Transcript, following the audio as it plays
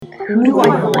Who do I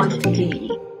want to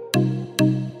be?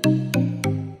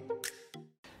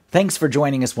 Thanks for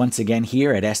joining us once again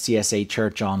here at SCSA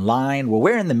Church Online, where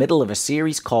we're in the middle of a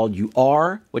series called You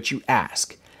Are What You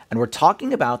Ask. And we're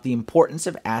talking about the importance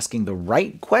of asking the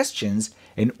right questions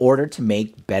in order to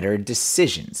make better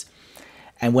decisions.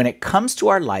 And when it comes to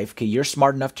our life, okay, you're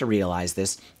smart enough to realize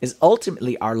this, is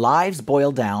ultimately our lives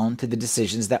boil down to the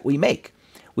decisions that we make.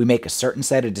 We make a certain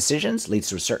set of decisions, leads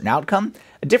to a certain outcome.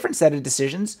 A different set of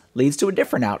decisions leads to a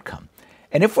different outcome.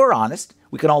 And if we're honest,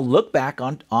 we can all look back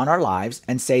on our lives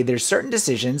and say there's certain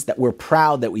decisions that we're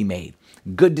proud that we made,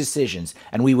 good decisions,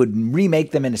 and we would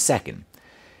remake them in a second.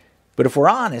 But if we're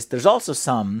honest, there's also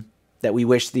some that we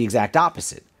wish the exact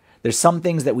opposite. There's some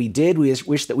things that we did we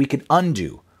wish that we could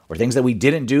undo, or things that we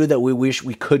didn't do that we wish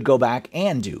we could go back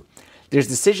and do. There's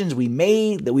decisions we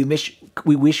made that we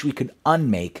wish we could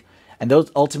unmake, and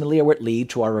those ultimately are what lead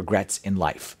to our regrets in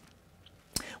life.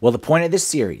 Well, the point of this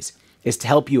series is to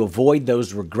help you avoid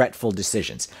those regretful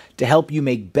decisions, to help you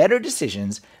make better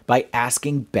decisions by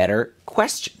asking better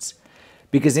questions.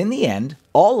 Because in the end,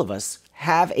 all of us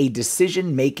have a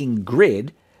decision-making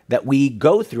grid that we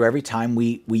go through every time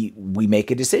we make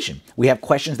a decision. We have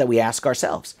questions that we ask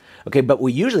ourselves. Okay, but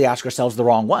we usually ask ourselves the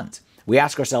wrong ones. We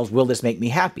ask ourselves, will this make me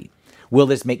happy? Will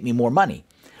this make me more money?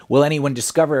 Will anyone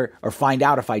discover or find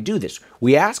out if I do this?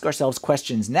 We ask ourselves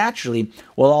questions naturally.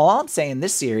 Well, all I'm saying in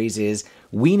this series is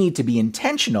we need to be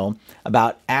intentional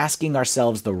about asking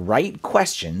ourselves the right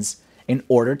questions in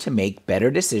order to make better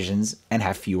decisions and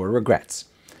have fewer regrets.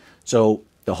 So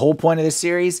the whole point of this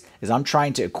series is I'm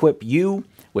trying to equip you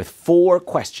with 4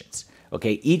 questions.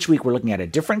 Okay, each week we're looking at a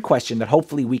different question that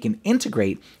hopefully we can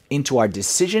integrate into our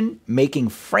decision-making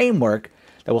framework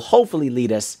that will hopefully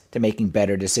lead us to making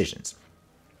better decisions.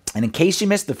 And in case you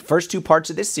missed the first 2 parts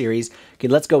of this series, okay,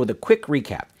 let's go with a quick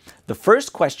recap. The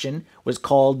first question was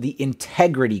called the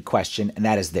integrity question, and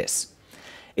that is this.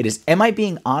 It is, am I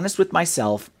being honest with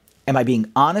myself? Am I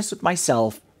being honest with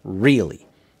myself really?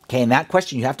 Okay, and that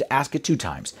question, you have to ask it 2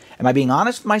 times. Am I being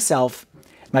honest with myself?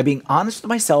 Am I being honest with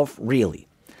myself really?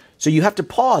 So you have to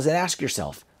pause and ask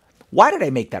yourself, why did I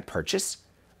make that purchase?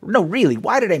 No, really,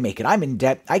 why did I make it? I'm in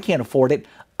debt. I can't afford it.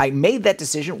 I made that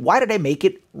decision. Why did I make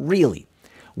it really?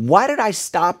 Why did I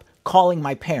stop calling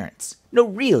my parents? No,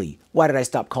 really, why did I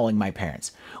stop calling my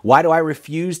parents? Why do I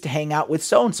refuse to hang out with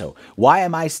so-and-so? Why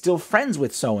am I still friends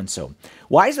with so-and-so?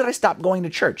 Why is it I stopped going to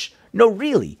church? No,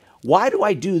 really, why do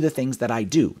I do the things that I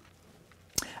do?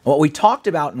 And what we talked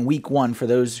about in week 1, for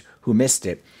those who missed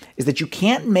it, is that you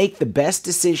can't make the best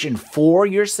decision for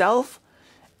yourself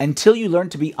until you learn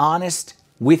to be honest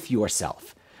with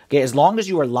yourself. Okay, as long as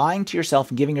you are lying to yourself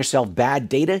and giving yourself bad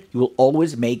data, you will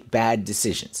always make bad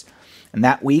decisions. And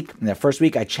that week, in that first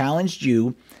week, I challenged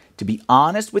you to be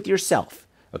honest with yourself.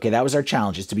 Okay, that was our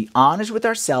challenge, is to be honest with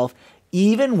ourselves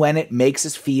even when it makes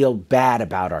us feel bad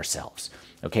about ourselves.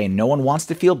 Okay, no one wants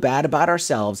to feel bad about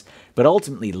ourselves, but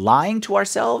ultimately lying to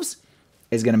ourselves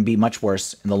is going to be much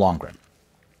worse in the long run.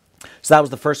 So that was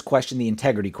the first question, the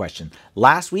integrity question.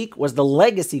 Last week was the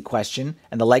legacy question,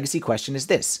 and the legacy question is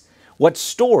this. What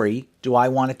story do I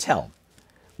want to tell?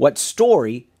 What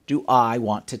story do I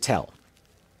want to tell?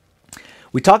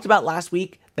 We talked about last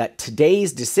week that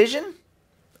today's decision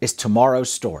is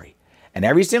tomorrow's story. And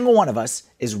every single one of us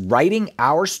is writing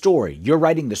our story. You're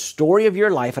writing the story of your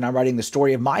life, and I'm writing the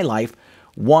story of my life,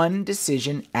 one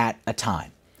decision at a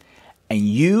time. And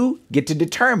you get to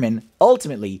determine,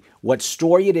 ultimately, what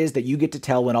story it is that you get to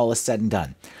tell when all is said and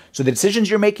done. So the decisions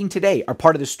you're making today are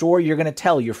part of the story you're going to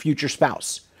tell your future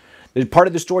spouse. They're part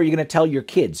of the story you're going to tell your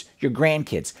kids, your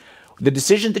grandkids. The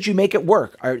decisions that you make at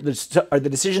work are the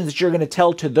decisions that you're going to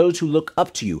tell to those who look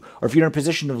up to you, or if you're in a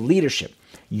position of leadership.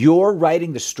 You're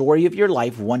writing the story of your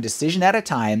life one decision at a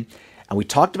time. And we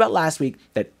talked about last week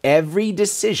that every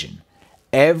decision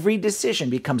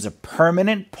becomes a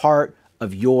permanent part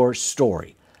of your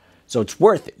story. So it's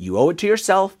worth it. You owe it to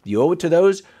yourself. You owe it to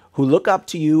those who look up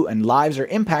to you and lives are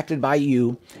impacted by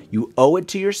you. You owe it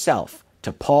to yourself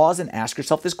to pause and ask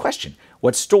yourself this question.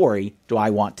 What story do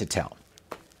I want to tell?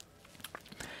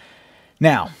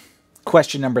 Now,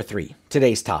 question number 3,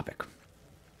 today's topic.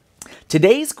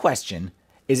 Today's question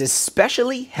is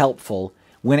especially helpful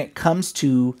when it comes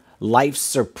to life's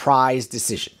surprise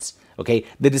decisions. Okay,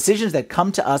 the decisions that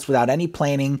come to us without any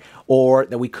planning or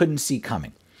that we couldn't see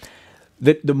coming.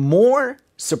 The more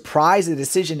surprise the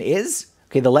decision is,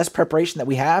 okay, the less preparation that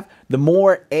we have, the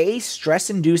more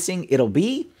stress-inducing it'll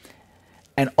be.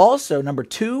 And also, number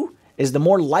 2, is the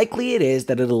more likely it is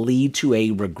that it'll lead to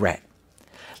a regret.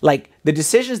 Like the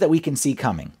decisions that we can see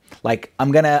coming, like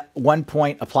I'm going to one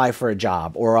point apply for a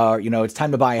job, or, it's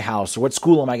time to buy a house, or what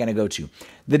school am I going to go to?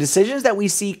 The decisions that we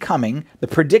see coming, the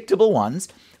predictable ones,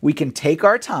 we can take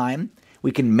our time,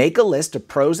 we can make a list of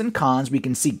pros and cons, we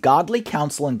can seek godly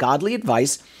counsel and godly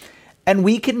advice, and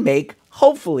we can make,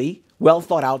 hopefully, well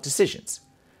thought out decisions.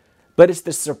 But it's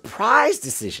the surprise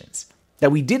decisions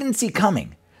that we didn't see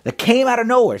coming, that came out of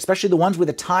nowhere, especially the ones with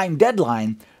a time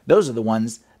deadline. Those are the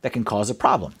ones that can cause a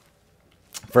problem.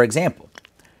 For example,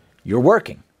 you're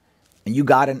working and you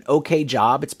got an okay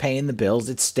job, it's paying the bills,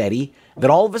 it's steady. Then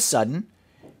all of a sudden,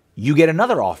 you get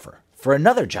another offer for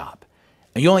another job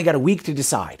and you only got a week to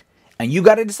decide. And you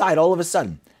got to decide all of a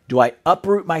sudden, do I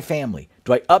uproot my family?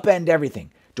 Do I upend everything?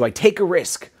 Do I take a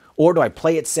risk? Or do I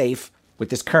play it safe with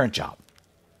this current job?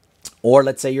 Or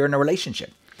let's say you're in a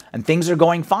relationship and things are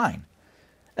going fine.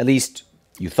 At least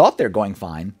you thought they're going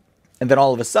fine. And then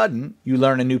all of a sudden, you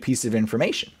learn a new piece of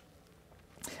information.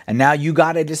 And now you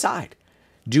got to decide,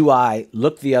 do I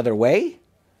look the other way?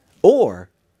 Or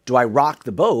do I rock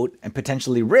the boat and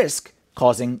potentially risk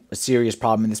causing a serious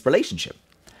problem in this relationship?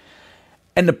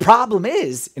 And the problem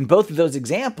is, in both of those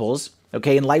examples,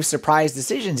 in life surprise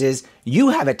decisions, is you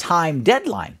have a time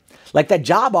deadline. Like that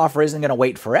job offer isn't going to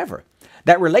wait forever.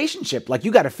 That relationship,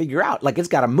 you got to figure out, it's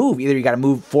got to move. Either you got to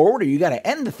move forward or you got to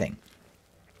end the thing.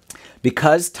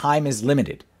 Because time is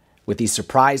limited with these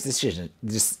surprise decisions,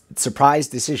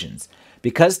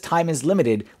 because time is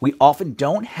limited, we often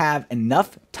don't have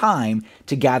enough time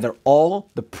to gather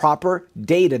all the proper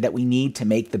data that we need to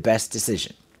make the best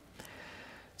decision.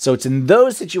 So it's in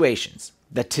those situations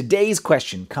that today's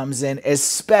question comes in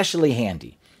especially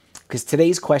handy, because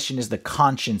today's question is the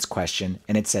conscience question,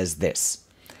 and it says this: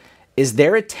 is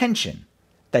there attention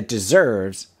that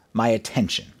deserves my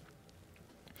attention?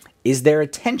 Is there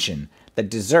attention that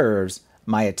deserves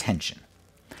my attention?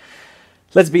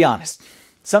 Let's be honest.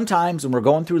 Sometimes when we're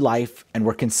going through life and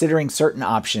we're considering certain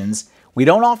options, we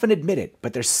don't often admit it,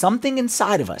 but there's something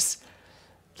inside of us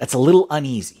that's a little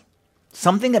uneasy.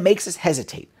 Something that makes us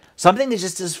hesitate. Something that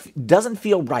just doesn't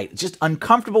feel right. It's just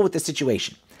uncomfortable with the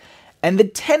situation. And the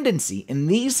tendency in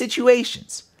these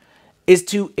situations is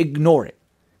to ignore it,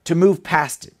 to move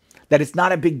past it, that it's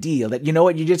not a big deal, that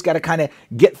you just got to kind of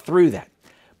get through that.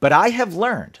 But I have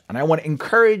learned, and I want to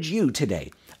encourage you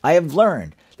today, I have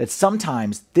learned that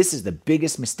sometimes this is the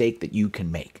biggest mistake that you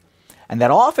can make. And that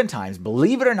oftentimes,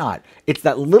 believe it or not, it's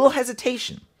that little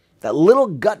hesitation, that little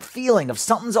gut feeling of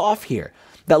something's off here,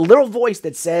 that little voice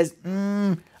that says,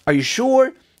 are you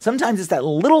sure? Sometimes it's that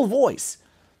little voice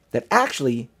that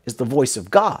actually is the voice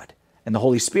of God and the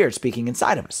Holy Spirit speaking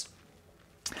inside of us.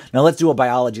 Now let's do a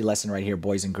biology lesson right here,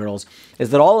 boys and girls,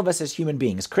 is that all of us as human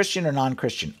beings, Christian or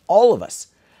non-Christian, all of us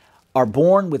are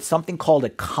born with something called a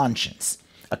conscience.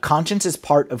 A conscience is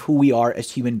part of who we are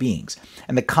as human beings.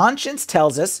 And the conscience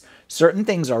tells us certain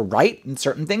things are right and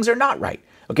certain things are not right.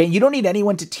 Okay, you don't need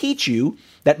anyone to teach you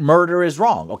that murder is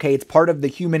wrong. Okay, it's part of the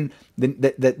human,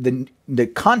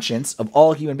 the conscience of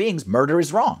all human beings. Murder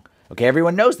is wrong. Okay,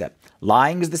 everyone knows that.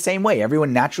 Lying is the same way.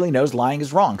 Everyone naturally knows lying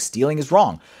is wrong. Stealing is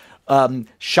wrong.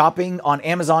 Shopping on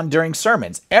Amazon during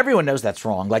sermons. Everyone knows that's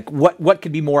wrong. Like what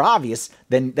could be more obvious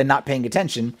than not paying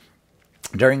attention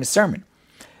during a sermon?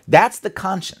 That's the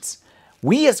conscience.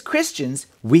 We as Christians,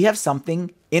 we have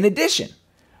something in addition.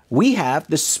 We have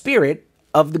the Spirit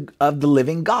of the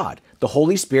living God, the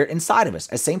Holy Spirit inside of us.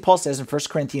 As St. Paul says in 1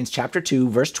 Corinthians chapter 2,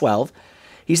 verse 12,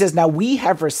 he says, now we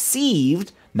have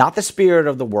received not the spirit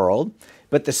of the world,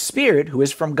 but the Spirit who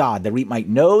is from God, that we might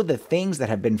know the things that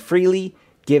have been freely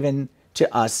given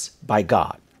to us by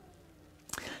God.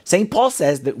 St. Paul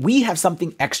says that we have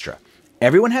something extra.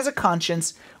 Everyone has a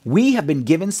conscience. We have been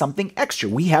given something extra.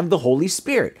 We have the Holy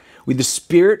Spirit, with the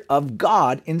Spirit of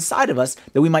God inside of us,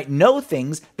 that we might know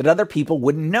things that other people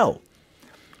wouldn't know.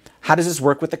 How does this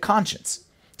work with the conscience?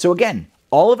 So again,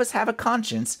 all of us have a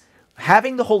conscience.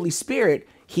 Having the Holy Spirit,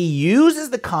 he uses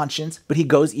the conscience, but he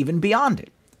goes even beyond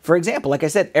it. For example, like I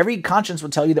said, every conscience will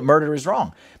tell you that murder is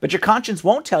wrong, but your conscience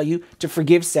won't tell you to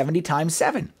forgive 70 times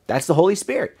 7. That's the Holy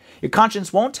Spirit. Your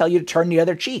conscience won't tell you to turn the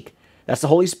other cheek. That's the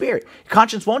Holy Spirit. Your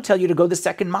conscience won't tell you to go the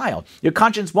second mile. Your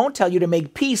conscience won't tell you to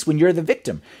make peace when you're the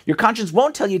victim. Your conscience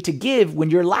won't tell you to give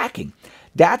when you're lacking.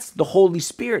 That's the Holy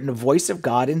Spirit and the voice of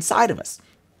God inside of us.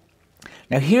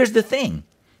 Now here's the thing.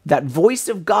 That voice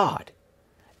of God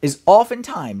is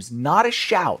oftentimes not a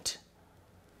shout.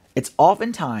 It's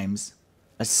oftentimes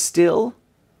a still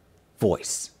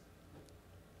voice,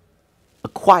 a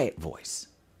quiet voice,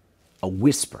 a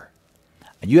whisper.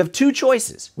 And you have two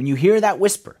choices. When you hear that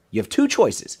whisper, you have two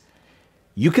choices.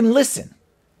 You can listen.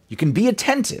 You can be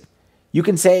attentive. You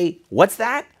can say, what's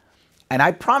that? And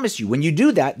I promise you, when you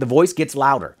do that, the voice gets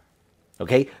louder.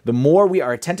 Okay? The more we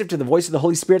are attentive to the voice of the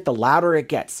Holy Spirit, the louder it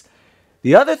gets.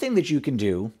 The other thing that you can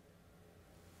do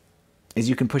is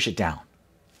you can push it down.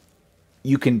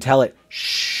 You can tell it,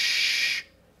 shh.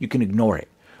 You can ignore it.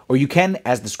 Or you can,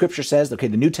 as the scripture says, okay,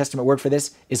 the New Testament word for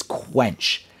this is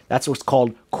quench. That's what's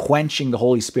called quenching the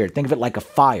Holy Spirit. Think of it like a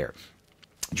fire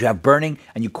that you have burning,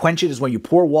 and you quench it is when you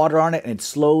pour water on it and it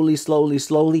slowly, slowly,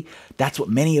 slowly. That's what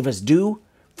many of us do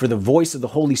for the voice of the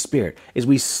Holy Spirit, is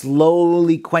we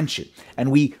slowly quench it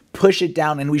and we push it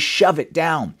down and we shove it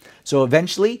down. So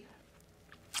eventually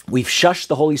we've shushed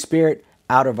the Holy Spirit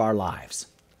out of our lives.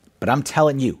 But I'm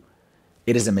telling you,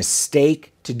 it is a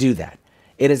mistake to do that.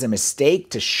 It is a mistake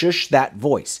to shush that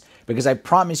voice, because I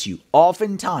promise you,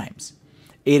 oftentimes,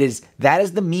 that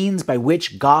is the means by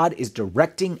which God is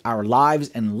directing our lives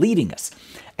and leading us.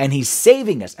 And he's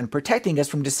saving us and protecting us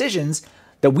from decisions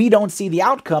that we don't see the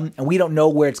outcome and we don't know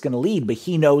where it's going to lead, but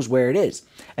he knows where it is.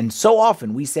 And so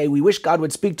often we say we wish God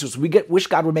would speak to us. Wish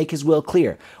God would make his will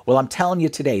clear. Well, I'm telling you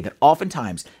today that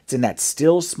oftentimes it's in that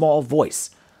still small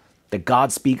voice that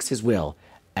God speaks his will.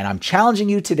 And I'm challenging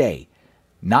you today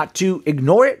not to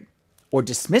ignore it or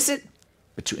dismiss it,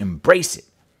 but to embrace it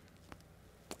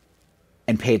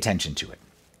and pay attention to it.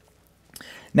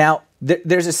 Now,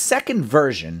 there's a second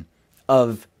version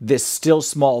of this still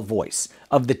small voice,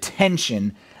 of the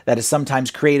tension that is sometimes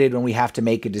created when we have to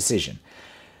make a decision.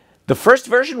 The first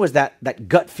version was that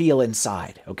gut feel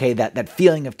inside, okay, that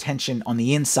feeling of tension on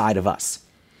the inside of us.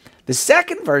 The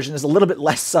second version is a little bit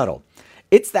less subtle.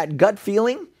 It's that gut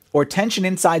feeling or tension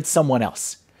inside someone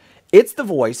else. It's the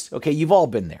voice, okay, you've all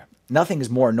been there. Nothing is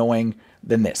more annoying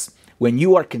than this. When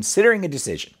you are considering a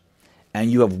decision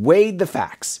and you have weighed the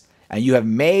facts and you have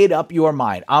made up your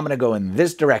mind, I'm going to go in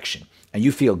this direction, and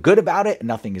you feel good about it and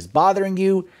nothing is bothering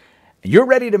you, and you're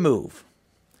ready to move.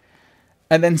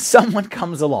 And then someone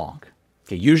comes along.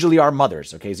 Okay, usually our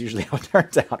mothers, okay, is usually how it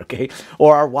turns out, okay?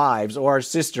 Or our wives, or our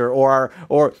sister, or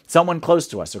someone close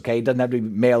to us, okay? It doesn't have to be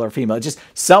male or female. It's just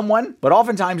someone, but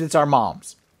oftentimes it's our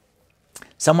moms.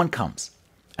 Someone comes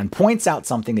and points out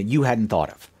something that you hadn't thought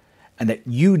of and that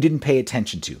you didn't pay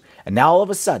attention to. And now all of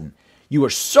a sudden, you are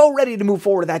so ready to move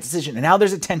forward with that decision, and now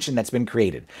there's a tension that's been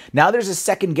created. Now there's a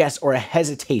second guess or a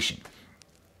hesitation.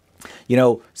 You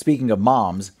know, speaking of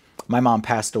moms, my mom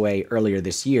passed away earlier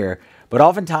this year, but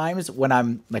oftentimes when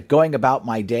I'm like going about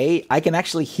my day, I can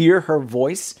actually hear her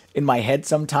voice in my head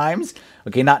sometimes.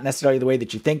 Okay, not necessarily the way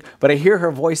that you think, but I hear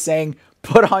her voice saying,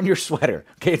 put on your sweater.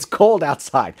 Okay, it's cold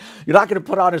outside. You're not going to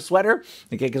put on a sweater.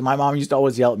 Okay, because my mom used to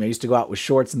always yell at me. I used to go out with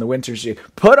shorts in the winter. She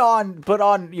put on,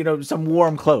 some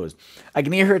warm clothes. I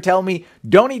can hear her tell me,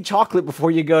 don't eat chocolate before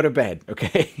you go to bed.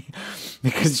 Okay,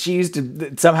 because she used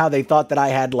to, somehow they thought that I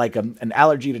had like an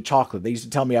allergy to chocolate. They used to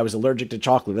tell me I was allergic to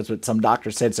chocolate. That's what some doctor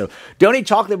said. So don't eat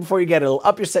chocolate before you get it. It'll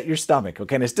upset your stomach.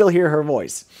 Okay, and I still hear her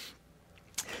voice.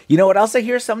 You know what else I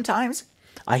hear sometimes?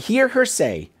 I hear her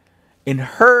say, in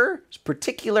her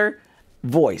particular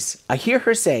voice, I hear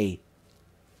her say,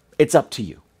 it's up to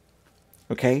you.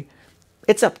 Okay?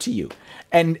 It's up to you.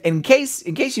 And in case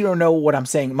you don't know what I'm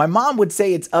saying, my mom would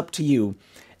say it's up to you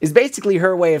is basically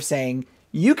her way of saying,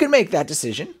 you can make that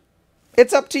decision.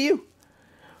 It's up to you.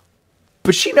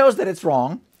 But she knows that it's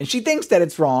wrong, and she thinks that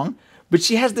it's wrong, but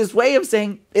she has this way of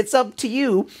saying, it's up to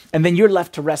you, and then you're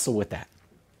left to wrestle with that.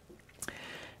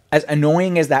 As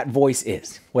annoying as that voice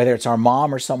is, whether it's our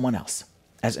mom or someone else,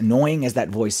 as annoying as that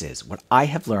voice is, what I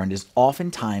have learned is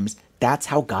oftentimes that's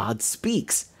how God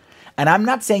speaks. And I'm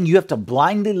not saying you have to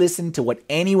blindly listen to what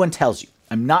anyone tells you.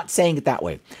 I'm not saying it that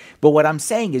way. But what I'm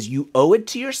saying is you owe it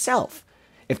to yourself.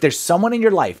 If there's someone in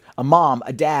your life, a mom,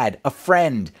 a dad, a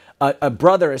friend, a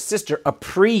brother, a sister, a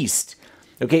priest,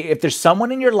 okay, if there's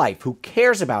someone in your life who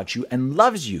cares about you and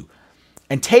loves you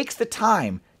and takes the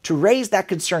time to raise that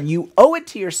concern, you owe it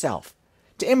to yourself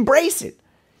to embrace it.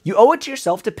 You owe it to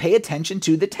yourself to pay attention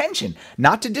to the tension,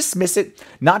 not to dismiss it,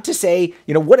 not to say,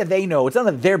 what do they know? It's none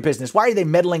of their business. Why are they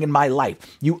meddling in my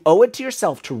life? You owe it to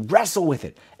yourself to wrestle with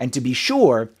it and to be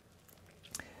sure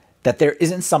that there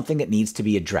isn't something that needs to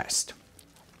be addressed.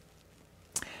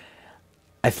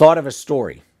 I thought of a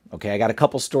story. Okay, I got a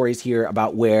couple stories here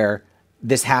about where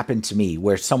this happened to me,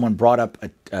 where someone brought up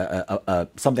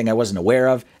something I wasn't aware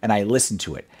of, and I listened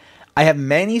to it. I have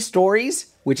many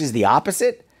stories, which is the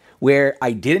opposite, where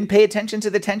I didn't pay attention to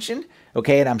the tension,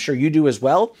 okay, and I'm sure you do as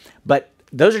well, but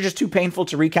those are just too painful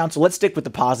to recount, so let's stick with the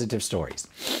positive stories.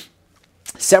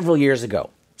 Several years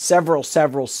ago, several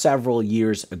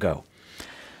years ago,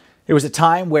 there was a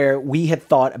time where we had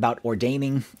thought about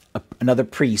ordaining another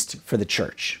priest for the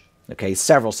church, okay,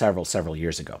 several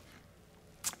years ago.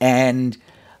 And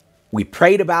We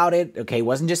prayed about it. Okay, it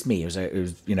wasn't just me.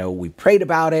 We prayed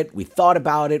about it. We thought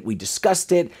about it. We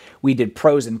discussed it. We did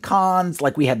pros and cons.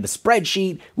 Like we had the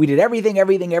spreadsheet. We did everything.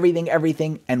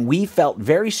 And we felt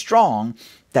very strong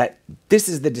that this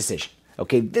is the decision.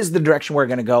 Okay, this is the direction we're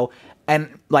going to go.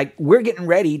 And like we're getting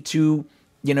ready to,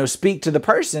 speak to the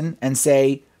person and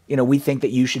say, we think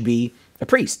that you should be a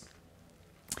priest.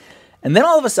 And then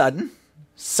all of a sudden,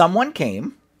 someone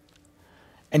came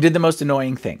and did the most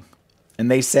annoying thing. And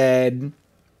they said,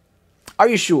 "Are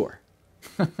you sure?"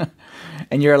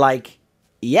 And you're like,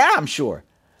 "Yeah, I'm sure.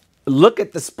 Look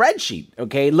at the spreadsheet,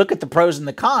 okay? Look at the pros and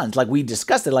the cons. Like we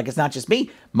discussed it, like it's not just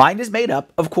me. Mind is made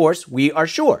up. Of course, we are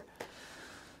sure."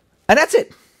 And that's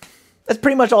it. That's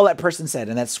pretty much all that person said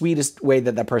in that sweetest way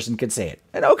that person could say it.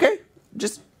 And okay,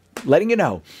 just letting you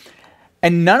know.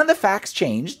 And none of the facts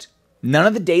changed. None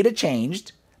of the data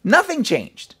changed. Nothing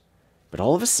changed. But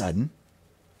all of a sudden,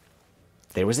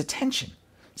 there was a tension.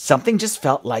 Something just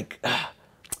felt like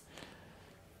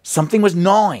something was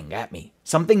gnawing at me.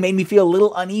 Something made me feel a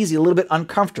little uneasy, a little bit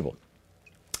uncomfortable.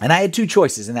 And I had two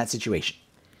choices in that situation.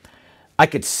 I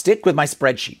could stick with my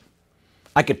spreadsheet.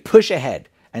 I could push ahead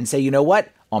and say, you know what?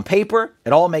 On paper,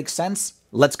 it all makes sense.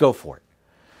 Let's go for it.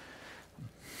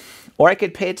 Or I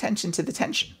could pay attention to the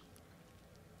tension.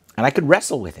 And I could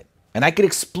wrestle with it. And I could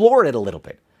explore it a little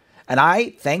bit. And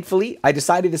thankfully, I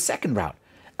decided the second route.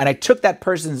 And I took that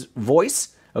person's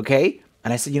voice, okay,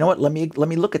 and I said, you know what, let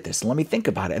me look at this, and let me think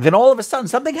about it. And then all of a sudden,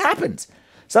 something happens.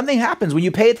 Something happens when you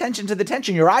pay attention to the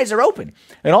tension. Your eyes are open.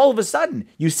 And all of a sudden,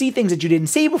 you see things that you didn't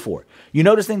see before. You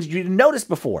notice things that you didn't notice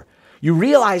before. You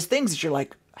realize things that you're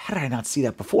like, how did I not see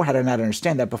that before? How did I not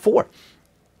understand that before?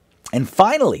 And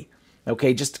finally,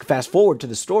 okay, just to fast forward to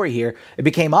the story here, it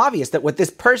became obvious that with this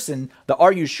person, the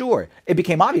 "are you sure?" it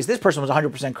became obvious this person was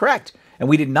 100% correct. And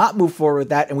we did not move forward with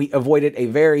that, and we avoided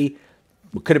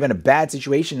could have been a bad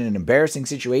situation, an embarrassing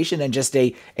situation, and just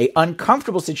a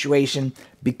uncomfortable situation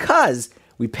because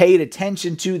we paid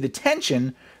attention to the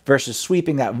tension versus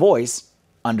sweeping that voice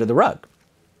under the rug.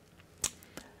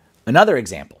 Another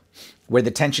example where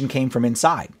the tension came from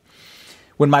inside.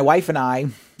 When my wife and I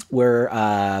were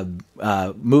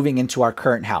moving into our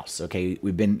current house, okay,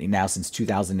 we've been now since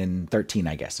 2013,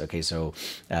 I guess, okay, so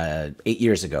 8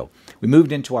 years ago, we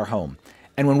moved into our home.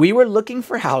 And when we were looking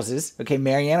for houses, okay,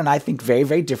 Marianne and I think very,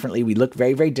 very differently. We look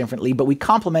very, very differently, but we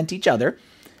complement each other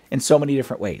in so many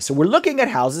different ways. So we're looking at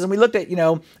houses, and we looked at,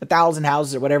 1,000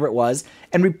 houses or whatever it was,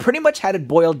 and we pretty much had it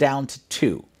boiled down to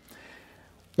two.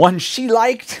 One she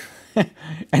liked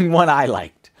and one I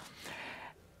liked.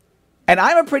 And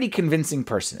I'm a pretty convincing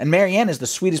person. And Marianne is the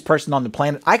sweetest person on the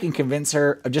planet. I can convince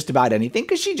her of just about anything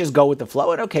because she just go with the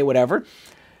flow and okay, whatever.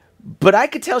 But I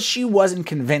could tell she wasn't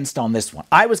convinced on this one.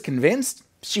 I was convinced.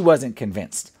 She wasn't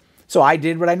convinced. So I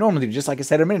did what I normally do, just like I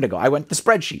said a minute ago. I went to the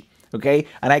spreadsheet, okay?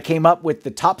 And I came up with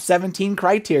the top 17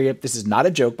 criteria. This is not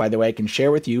a joke, by the way. I can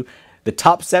share with you the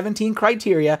top 17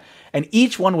 criteria, and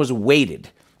each one was weighted.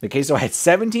 Okay, so I had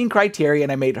 17 criteria,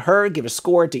 and I made her give a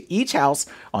score to each house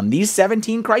on these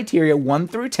 17 criteria, 1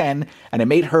 through 10, and I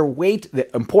made her weight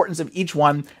the importance of each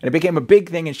one, and it became a big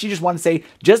thing, and she just wanted to say,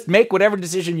 just make whatever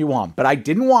decision you want. But I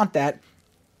didn't want that.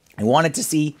 I wanted to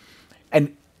see,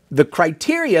 and the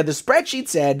criteria, the spreadsheet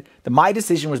said that my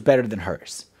decision was better than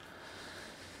hers.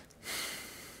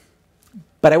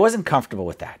 But I wasn't comfortable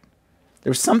with that.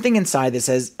 There was something inside that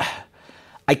says,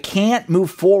 I can't move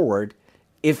forward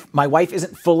if my wife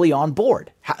isn't fully on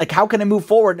board. How can I move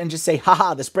forward and just say,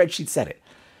 haha, the spreadsheet said it?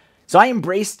 So I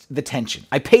embraced the tension.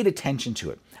 I paid attention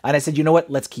to it. And I said, you know what?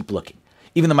 Let's keep looking.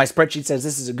 Even though my spreadsheet says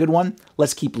this is a good one,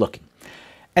 let's keep looking.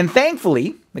 And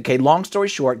thankfully, okay, long story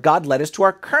short, God led us to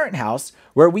our current house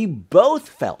where we both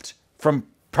felt from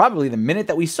probably the minute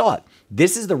that we saw it,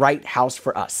 this is the right house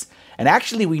for us. And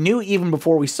actually, we knew even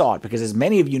before we saw it, because as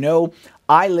many of you know,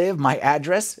 my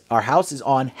address, our house is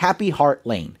on Happy Heart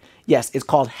Lane. Yes, it's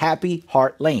called Happy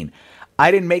Heart Lane.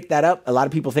 I didn't make that up. A lot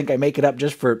of people think I make it up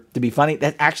just to be funny.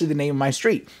 That's actually the name of my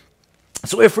street.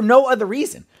 So if for no other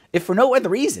reason,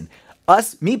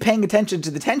 me paying attention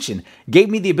to the tension gave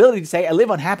me the ability to say I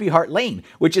live on Happy Heart Lane,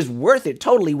 which is worth it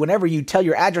totally whenever you tell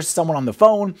your address to someone on the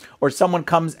phone or someone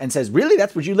comes and says, really,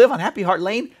 that's where you live on Happy Heart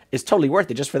Lane? It's totally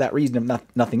worth it just for that reason of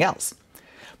nothing else.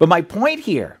 But my point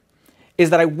here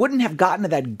is that I wouldn't have gotten to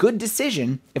that good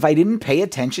decision if I didn't pay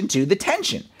attention to the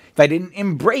tension. If I didn't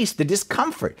embrace the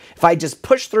discomfort, if I just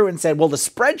pushed through and said, well, the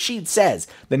spreadsheet says,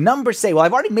 the numbers say, well,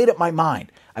 I've already made up my mind,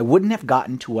 I wouldn't have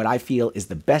gotten to what I feel is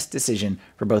the best decision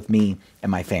for both me and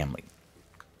my family.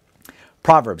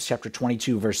 Proverbs chapter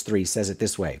 22, verse 3 says it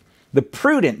this way: the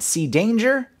prudent see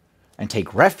danger and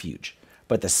take refuge,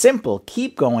 but the simple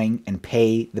keep going and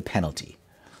pay the penalty.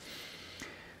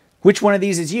 Which one of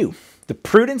these is you? The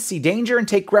prudent see danger and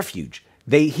take refuge.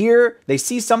 They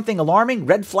see something alarming,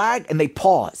 red flag, and they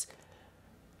pause.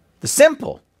 The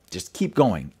simple, just keep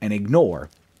going and ignore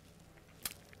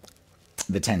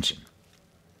the tension.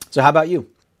 So how about you?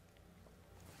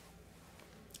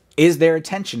 Is there a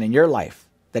tension in your life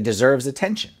that deserves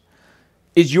attention?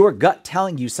 Is your gut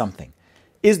telling you something?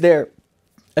 Is there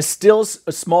a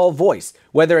small voice,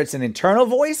 whether it's an internal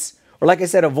voice or, like I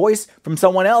said, a voice from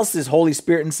someone else's Holy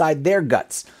Spirit inside their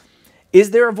guts?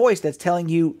 Is there a voice that's telling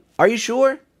you, are you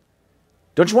sure?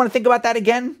 Don't you want to think about that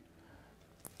again?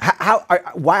 How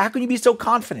can you be so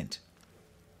confident?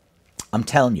 I'm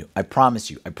telling you, I promise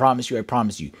you,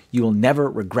 you will never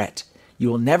regret. You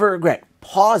will never regret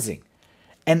pausing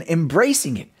and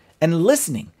embracing it and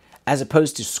listening as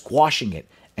opposed to squashing it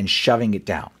and shoving it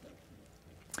down.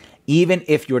 Even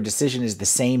if your decision is the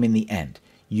same in the end,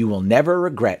 you will never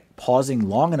regret pausing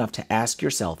long enough to ask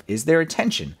yourself, is there a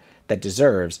tension that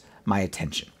deserves my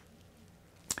attention?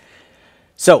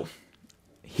 So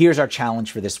here's our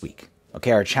challenge for this week.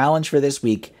 Okay, our challenge for this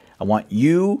week, I want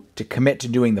you to commit to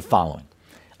doing the following.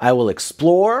 I will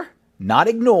explore, not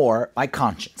ignore, my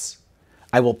conscience.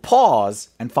 I will pause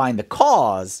and find the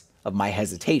cause of my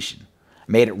hesitation.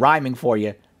 I made it rhyming for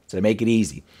you, so to make it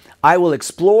easy. I will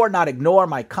explore, not ignore,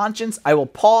 my conscience. I will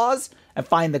pause and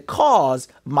find the cause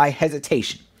of my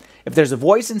hesitation. If there's a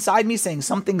voice inside me saying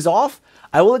something's off,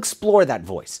 I will explore that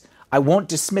voice. I won't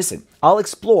dismiss it. I'll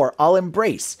explore, I'll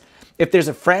embrace. If there's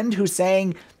a friend who's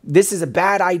saying, this is a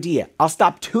bad idea, I'll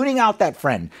stop tuning out that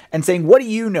friend and saying, what do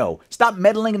you know? Stop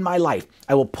meddling in my life.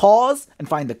 I will pause and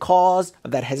find the cause of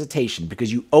that hesitation,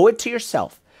 because you owe it to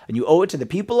yourself and you owe it to the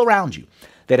people around you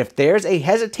that if there's a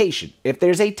hesitation, if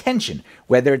there's a tension,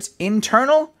 whether it's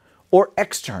internal or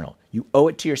external, you owe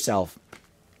it to yourself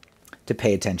to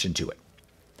pay attention to it.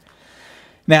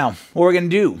 Now, what we're going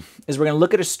to do is we're going to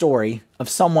look at a story of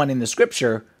someone in the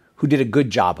scripture who did a good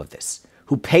job of this,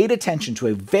 who paid attention to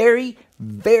a very,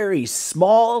 very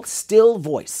small, still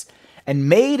voice and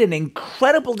made an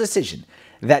incredible decision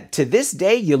that to this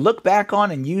day you look back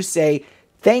on and you say,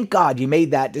 thank God you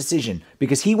made that decision,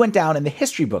 because he went down in the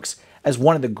history books as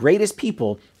one of the greatest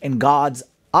people in God's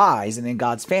eyes and in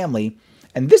God's family.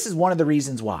 And this is one of the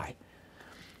reasons why.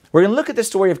 We're going to look at the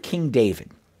story of King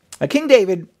David. Now, King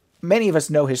David, many of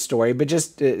us know his story, but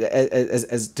just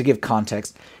as to give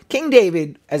context, King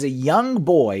David, as a young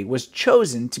boy, was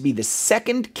chosen to be the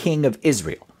second king of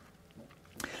Israel.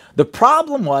 The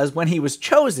problem was, when he was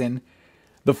chosen,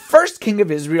 the first king of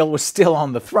Israel was still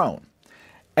on the throne.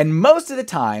 And most of the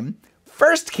time,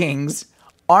 first kings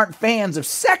aren't fans of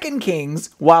second kings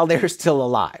while they're still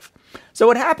alive. So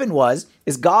what happened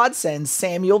is God sends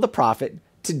Samuel the prophet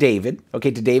to David,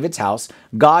 to David's house.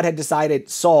 God had decided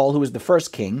Saul, who was the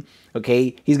first king,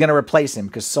 he's going to replace him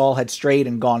because Saul had strayed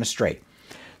and gone astray.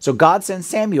 So God sends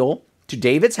Samuel to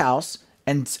David's house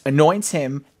and anoints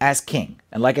him as king.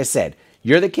 And like I said,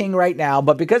 you're the king right now,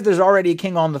 but because there's already a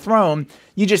king on the throne,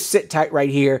 you just sit tight right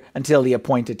here until the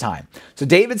appointed time. So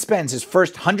David spends his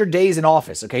first 100 days in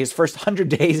office, his first 100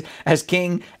 days as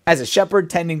king, as a shepherd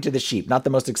tending to the sheep. Not the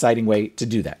most exciting way to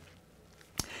do that.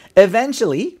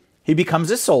 Eventually, he becomes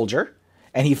a soldier,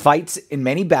 and he fights in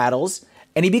many battles,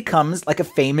 and he becomes like a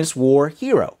famous war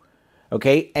hero,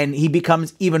 and he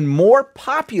becomes even more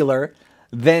popular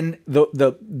than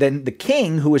the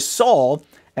king, who is Saul,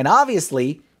 and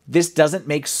obviously this doesn't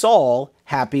make Saul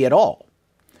happy at all.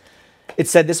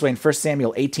 It's said this way in 1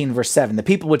 Samuel 18, verse 7. The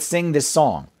people would sing this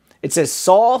song. It says,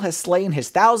 Saul has slain his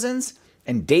thousands,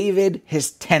 and David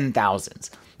his 10,000s.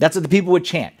 That's what the people would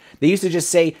chant. They used to just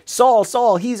say, Saul,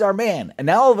 Saul, he's our man. And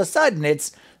now all of a sudden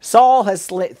it's, Saul has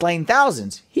slain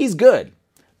thousands. He's good.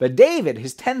 But David,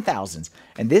 his 10,000s.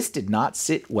 And this did not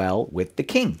sit well with the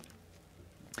king.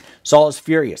 Saul is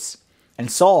furious.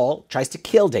 And Saul tries to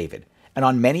kill David. And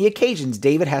on many occasions,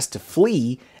 David has to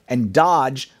flee and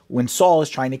dodge when Saul is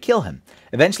trying to kill him.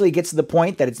 Eventually it gets to the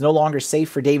point that it's no longer safe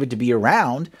for David to be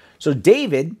around. So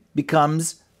David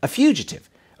becomes a fugitive.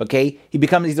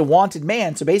 He's a wanted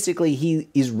man. So basically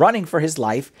he's running for his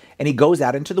life, and he goes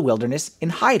out into the wilderness in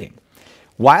hiding.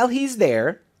 While he's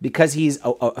there, because he's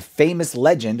a famous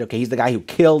legend, he's the guy who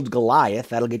killed Goliath.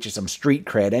 That'll get you some street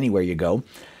cred anywhere you go.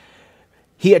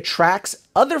 He attracts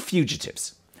other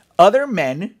fugitives, other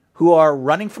men who are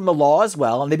running from the law as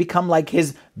well, and they become like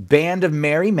his band of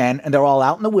merry men, and they're all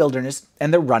out in the wilderness,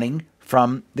 and they're running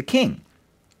from the king.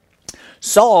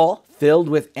 Saul, filled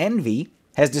with envy,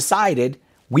 has decided,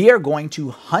 we are going to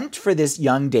hunt for this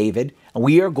young David, and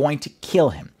we are going to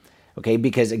kill him.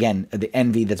 Because again, the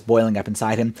envy that's boiling up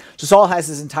inside him. So Saul has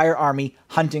his entire army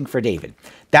hunting for David.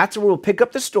 That's where we'll pick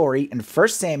up the story in 1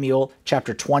 Samuel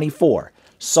chapter 24.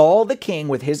 Saul the king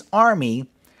with his army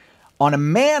on a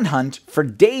manhunt for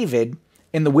David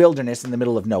in the wilderness in the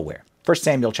middle of nowhere. 1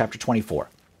 Samuel chapter 24.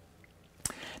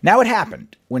 Now it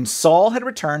happened, when Saul had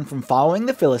returned from following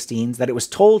the Philistines, that it was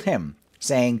told him,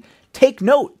 saying, "Take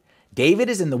note, David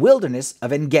is in the wilderness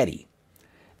of En-gedi."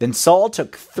 Then Saul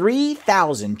took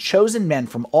 3,000 chosen men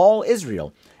from all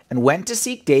Israel and went to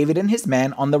seek David and his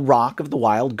men on the rock of the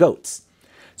wild goats.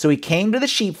 So he came to the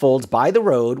sheepfolds by the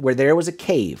road where there was a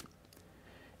cave,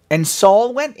 and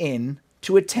Saul went in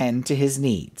to attend to his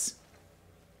needs.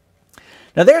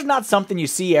 Now there's not something you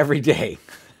see every day,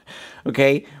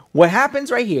 okay? What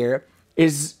happens right here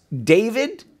is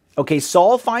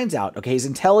Saul finds out, his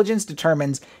intelligence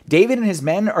determines David and his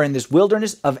men are in this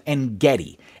wilderness of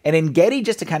En-gedi. And En-gedi,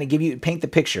 just to kind of paint the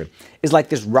picture, is like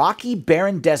this rocky,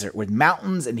 barren desert with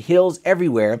mountains and hills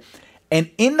everywhere. And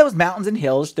in those mountains and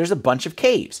hills, there's a bunch of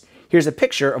caves. Here's a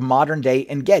picture of modern day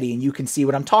En-gedi, and you can see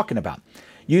what I'm talking about.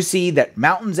 You see that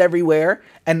mountains everywhere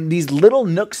and these little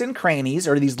nooks and crannies,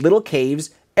 or these little caves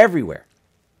everywhere.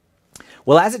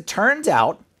 Well, as it turns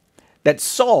out, that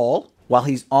Saul, while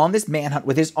he's on this manhunt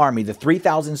with his army, the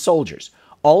 3,000 soldiers,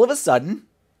 all of a sudden,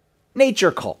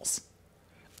 nature calls.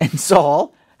 And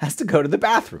Saul has to go to the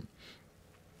bathroom.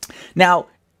 Now,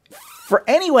 for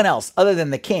anyone else other than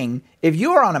the king, if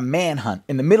you are on a manhunt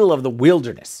in the middle of the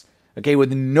wilderness,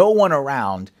 with no one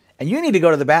around, and you need to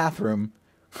go to the bathroom,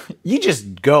 you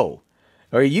just go.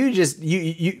 Or you just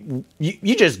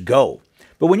go.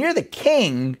 But when you're the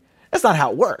king, that's not how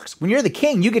it works. When you're the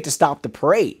king, you get to stop the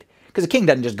parade, because the king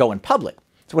doesn't just go in public.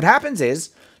 So what happens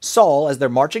is, Saul, as they're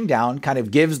marching down, kind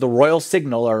of gives the royal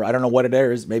signal, or I don't know what it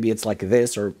is. Maybe it's like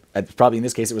this, or probably in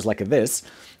this case it was like this.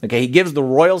 He gives the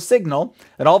royal signal,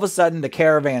 and all of a sudden the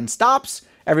caravan stops,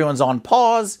 everyone's on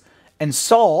pause, and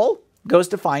Saul goes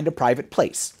to find a private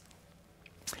place.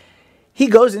 He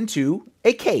goes into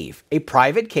a cave, a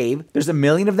private cave. There's 1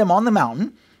 million of them on the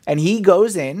mountain, and he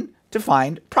goes in to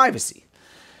find privacy.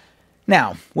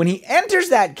 Now, when he enters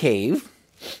that cave,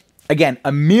 again,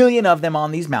 1 million of them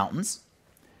on these mountains,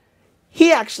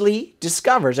 he actually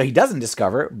discovers, or he doesn't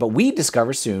discover, but we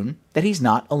discover soon, that he's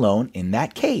not alone in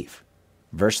that cave.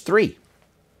 Verse 3.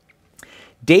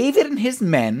 David and his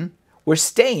men were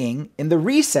staying in the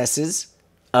recesses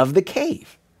of the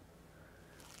cave.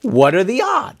 What are the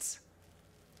odds?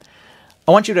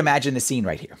 I want you to imagine the scene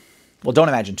right here. Well, don't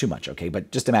imagine too much,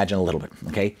 but just imagine a little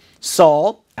bit,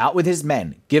 Saul, out with his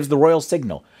men, gives the royal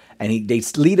signal, and they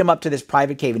lead him up to this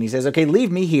private cave, and he says,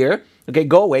 leave me here,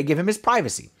 go away, give him his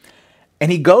privacy.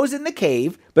 And he goes in the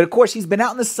cave, but of course he's been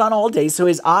out in the sun all day, so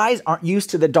his eyes aren't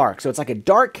used to the dark. So it's like a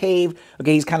dark cave,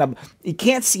 he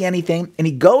can't see anything, and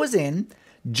he goes in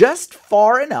just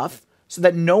far enough so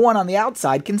that no one on the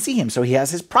outside can see him, so he has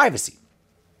his privacy.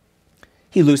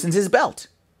 He loosens his belt,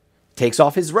 takes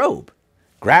off his robe,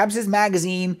 grabs his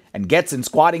magazine, and gets in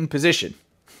squatting position.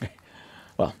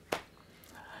 Well,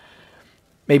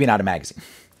 maybe not a magazine.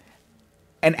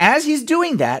 And as he's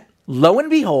doing that, lo and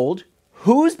behold,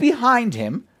 who's behind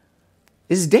him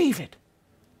is David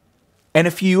and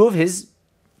a few of his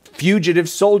fugitive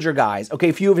soldier guys,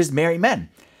 a few of his merry men.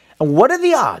 And what are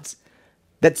the odds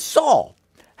that Saul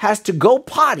has to go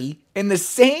potty in the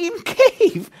same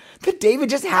cave that David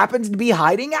just happens to be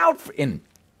hiding out in?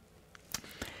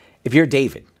 If you're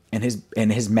David and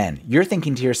his men, you're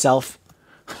thinking to yourself,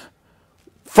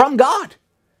 from God.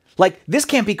 This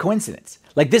can't be coincidence.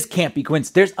 This can't be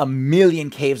coincidence. There's 1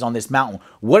 million caves on this mountain.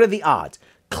 What are the odds?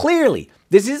 Clearly,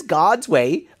 this is God's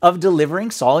way of delivering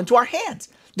Saul into our hands.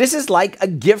 This is like a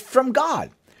gift from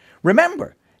God.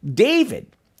 Remember,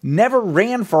 David never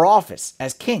ran for office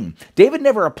as king. David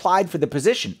never applied for the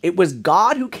position. It was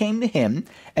God who came to him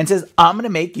and says, I'm going to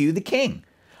make you the king.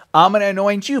 I'm going to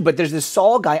anoint you, but there's this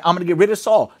Saul guy. I'm going to get rid of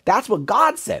Saul. That's what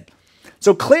God said.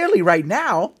 So clearly right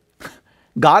now,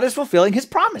 God is fulfilling his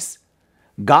promise.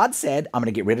 God said, I'm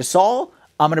going to get rid of Saul.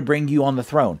 I'm going to bring you on the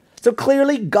throne. So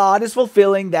clearly God is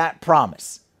fulfilling that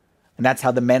promise. And that's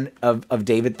how the men of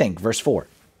David think. Verse 4.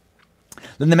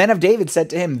 Then the men of David said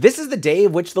to him, this is the day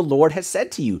of which the Lord has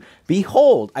said to you,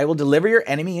 behold, I will deliver your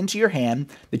enemy into your hand,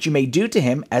 that you may do to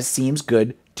him as seems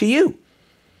good to you.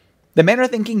 The men are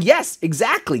thinking, yes,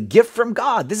 exactly, gift from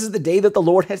God. This is the day that the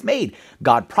Lord has made.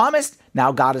 God promised,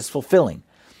 now God is fulfilling.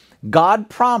 God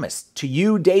promised to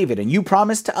you, David, and you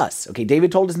promised to us.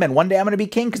 David told his men, one day I'm going to be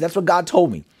king because that's what God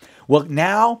told me. Well,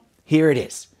 now, here it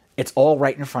is. It's all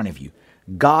right in front of you.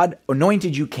 God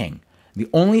anointed you king. The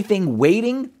only thing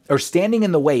waiting or standing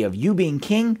in the way of you being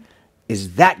king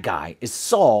is that guy, is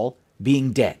Saul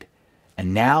being dead.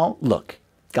 And now, look,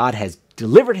 God has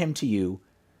delivered him to you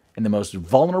in the most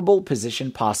vulnerable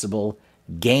position possible.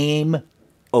 Game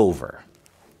over.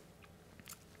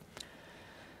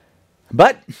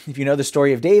 But if you know the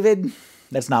story of David,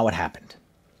 that's not what happened.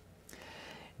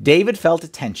 David felt a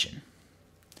tension.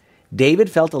 David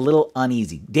felt a little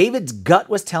uneasy. David's gut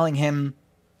was telling him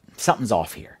something's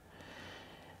off here.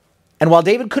 And while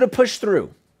David could have pushed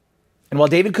through, and while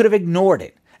David could have ignored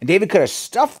it, and David could have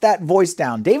stuffed that voice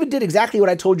down, David did exactly what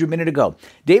I told you a minute ago.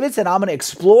 David said, I'm going to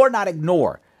explore, not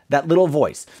ignore that little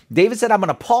voice. David said, I'm going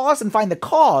to pause and find the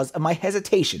cause of my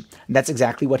hesitation. And that's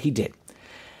exactly what he did.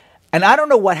 And I don't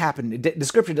know what happened. The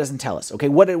scripture doesn't tell us, okay,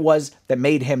 what it was that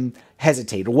made him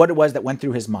hesitate or what it was that went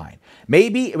through his mind.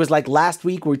 Maybe it was like last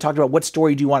week where we talked about what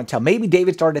story do you want to tell. Maybe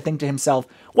David started to think to himself,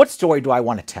 what story do I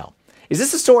want to tell? Is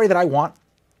this a story that I want?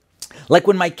 Like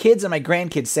when my kids and my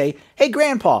grandkids say, hey,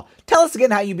 Grandpa, tell us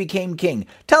again how you became king.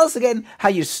 Tell us again how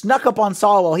you snuck up on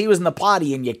Saul while he was in the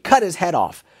potty and you cut his head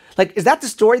off. Like, is that the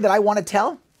story that I want to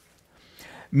tell?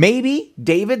 Maybe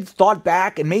David thought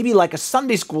back and maybe like a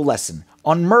Sunday school lesson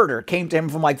on murder came to him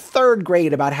from like third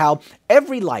grade about how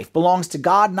every life belongs to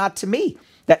God, not to me.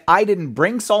 That I didn't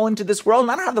bring Saul into this world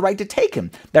and I don't have the right to take him.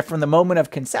 That from the moment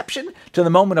of conception to the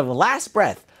moment of the last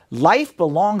breath, life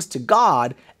belongs to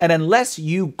God, and unless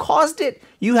you caused it,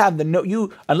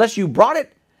 unless you brought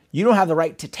it, you don't have the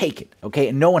right to take it, okay?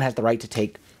 And no one has the right to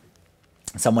take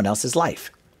someone else's life.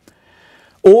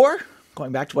 Or,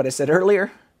 going back to what I said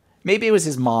earlier, maybe it was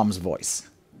his mom's voice.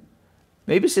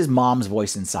 Maybe it's his mom's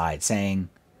voice inside saying,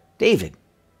 David,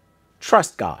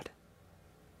 trust God.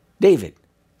 David,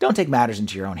 don't take matters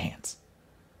into your own hands.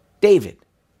 David,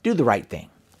 do the right thing.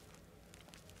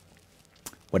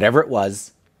 Whatever it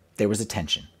was, there was a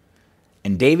tension.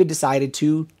 And David decided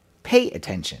to pay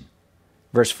attention.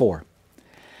 Verse 4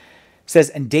 says,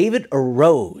 and David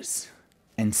arose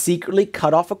and secretly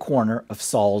cut off a corner of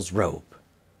Saul's robe.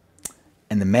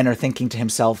 And the men are thinking to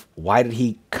himself, why did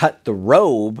he cut the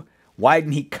robe? Why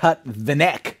didn't he cut the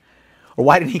neck? Or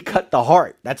why didn't he cut the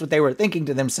heart? That's what they were thinking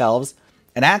to themselves.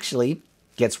 And actually,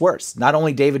 gets worse. Not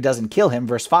only David doesn't kill him,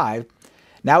 verse 5,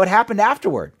 now it happened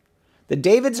afterward that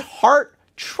David's heart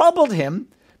troubled him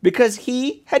because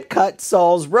he had cut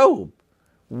Saul's robe.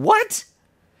 What?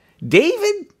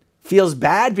 David feels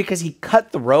bad because he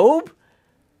cut the robe?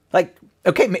 Like,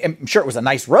 okay, I'm sure it was a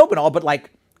nice robe and all, but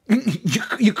like,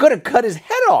 you could have cut his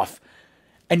head off.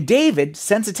 And David,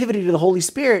 sensitivity to the Holy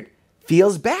Spirit,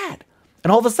 feels bad.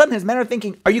 And all of a sudden his men are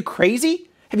thinking, are you crazy?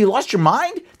 Have you lost your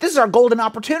mind? This is our golden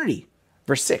opportunity.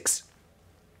 Verse 6.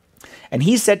 And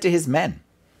he said to his men,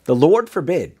 the Lord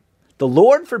forbid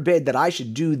that I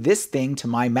should do this thing to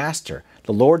my master,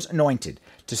 the Lord's anointed,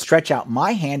 to stretch out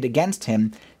my hand against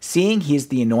him, seeing he is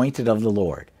the anointed of the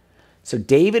Lord. So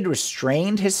David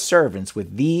restrained his servants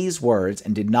with these words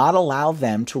and did not allow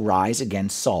them to rise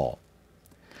against Saul.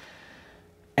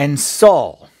 And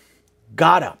Saul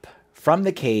got up from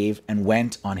the cave and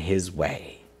went on his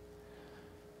way.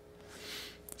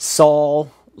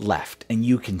 Saul left, and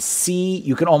you can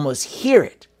almost hear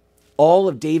it. All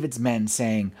of David's men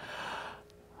saying,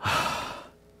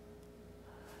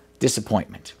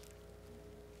 disappointment,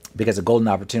 because a golden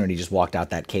opportunity just walked out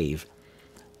that cave.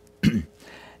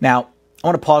 Now, I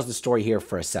want to pause the story here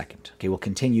for a second. Okay, we'll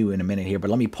continue in a minute here, but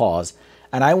let me pause.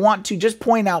 And I want to just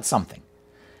point out something.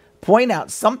 Point out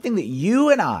something that you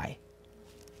and I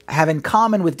have in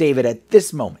common with David at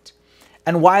this moment.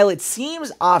 And while it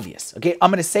seems obvious, okay,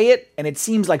 I'm going to say it, and it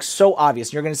seems like so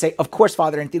obvious. You're going to say, of course,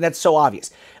 Father, and that's so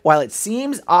obvious. While it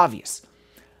seems obvious,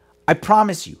 I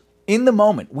promise you, in the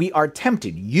moment, we are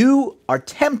tempted. You are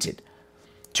tempted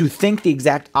to think the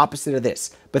exact opposite of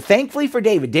this. But thankfully for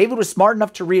David, David was smart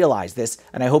enough to realize this,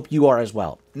 and I hope you are as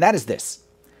well. And that is this.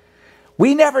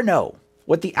 We never know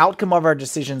what the outcome of our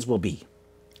decisions will be.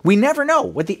 We never know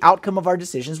what the outcome of our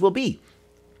decisions will be.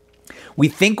 We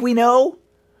think we know.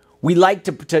 We like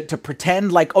to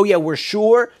pretend like, oh yeah, we're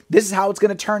sure this is how it's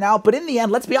going to turn out. But in the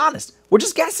end, let's be honest, we're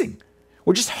just guessing.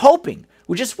 We're just hoping.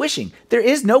 We're just wishing. There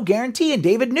is no guarantee, and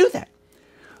David knew that.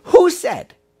 Who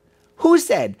said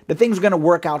that things were going to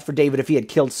work out for David if he had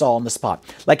killed Saul on the spot?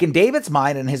 Like in David's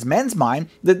mind and his men's mind,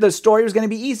 the story was going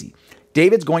to be easy.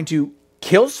 David's going to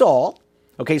kill Saul.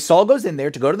 Okay, Saul goes in there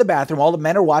to go to the bathroom. All the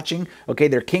men are watching. Okay,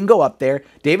 their king go up there.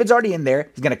 David's already in there.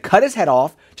 He's going to cut his head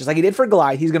off, just like he did for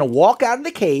Goliath. He's going to walk out of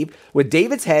the cave with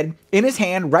David's head in his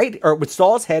hand, or with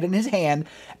Saul's head in his hand,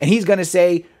 and he's going to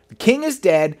say, the king is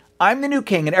dead. I'm the new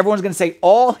king. And everyone's going to say,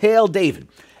 all hail David.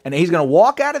 And he's going to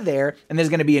walk out of there, and there's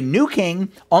going to be a new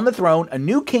king on the throne, a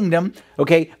new kingdom,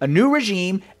 okay, a new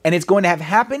regime, and it's going to have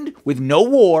happened with no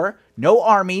war, no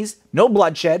armies, no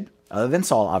bloodshed, other than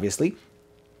Saul, obviously.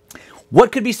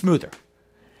 What could be smoother?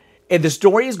 And the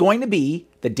story is going to be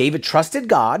that David trusted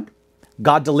God.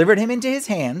 God delivered him into his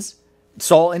hands,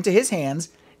 Saul into his hands.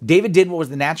 David did what was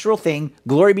the natural thing.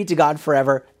 Glory be to God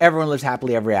forever. Everyone lives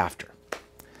happily ever after.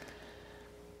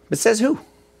 But says who?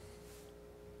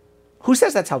 Who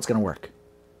says that's how it's going to work?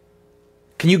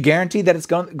 Can you guarantee that it's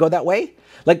going to go that way?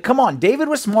 Like, come on, David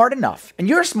was smart enough, and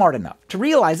you're smart enough to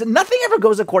realize that nothing ever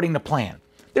goes according to plan.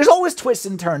 There's always twists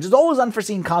and turns. There's always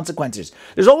unforeseen consequences.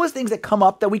 There's always things that come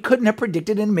up that we couldn't have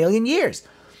predicted in a million years.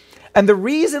 And the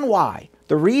reason why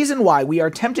we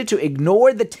are tempted to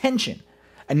ignore the tension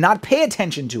and not pay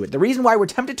attention to it, the reason why we're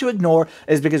tempted to ignore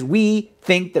is because we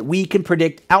think that we can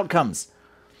predict outcomes.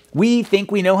 We think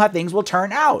we know how things will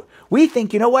turn out. We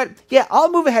think, you know what? Yeah,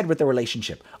 I'll move ahead with the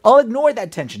relationship. I'll ignore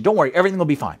that tension. Don't worry, everything will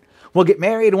be fine. We'll get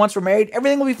married, and once we're married,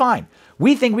 everything will be fine.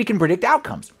 We think we can predict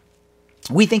outcomes.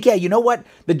 We think, yeah, you know what?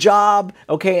 The job,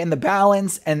 okay, and the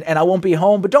balance, and I won't be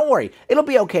home, but don't worry. It'll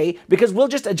be okay because we'll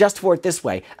just adjust for it this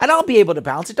way, and I'll be able to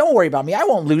balance it. Don't worry about me. I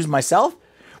won't lose myself.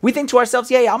 We think to ourselves,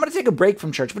 yeah, I'm going to take a break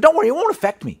from church, but don't worry, it won't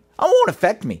affect me. It won't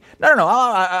affect me. No,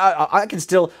 I can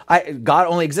still, God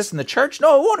only exists in the church.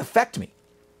 No, it won't affect me.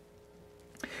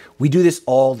 We do this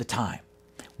all the time.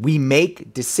 We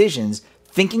make decisions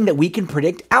thinking that we can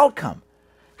predict outcome.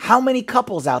 How many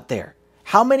couples out there,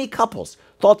 how many couples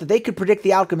thought that they could predict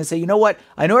the outcome and say, you know what?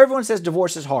 I know everyone says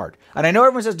divorce is hard, and I know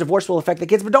everyone says divorce will affect the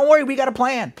kids, but don't worry, we got a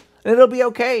plan, and it'll be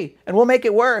okay, and we'll make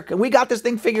it work, and we got this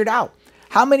thing figured out.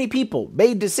 How many people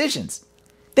made decisions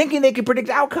thinking they could predict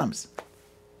outcomes?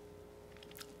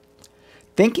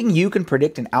 Thinking you can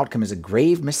predict an outcome is a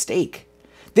grave mistake.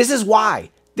 This is why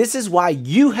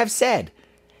you have said,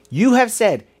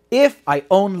 if I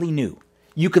only knew.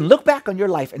 You can look back on your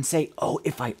life and say, oh,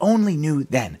 if I only knew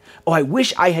then. Oh, I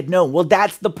wish I had known. Well,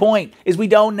 that's the point, is we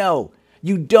don't know.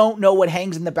 You don't know what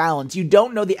hangs in the balance. You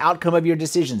don't know the outcome of your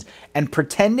decisions. And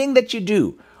pretending that you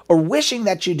do, or wishing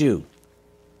that you do,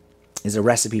 is a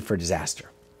recipe for disaster.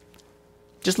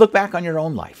 Just look back on your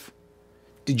own life.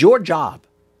 Did your job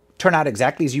turn out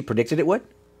exactly as you predicted it would?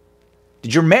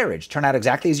 Did your marriage turn out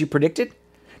exactly as you predicted?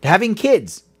 Having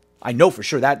kids, I know for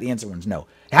sure that the answer was no.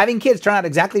 Having kids turn out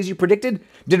exactly as you predicted?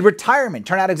 Did retirement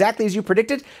turn out exactly as you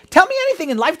predicted? Tell me anything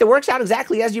in life that works out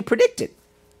exactly as you predicted.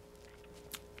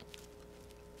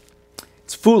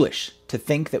 It's foolish to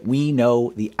think that we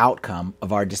know the outcome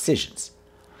of our decisions.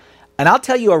 And I'll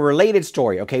tell you a related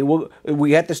story, okay?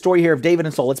 We had the story here of David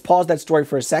and Saul. Let's pause that story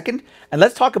for a second, and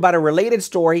let's talk about a related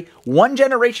story one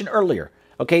generation earlier,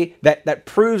 okay, that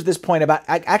proves this point about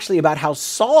how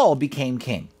Saul became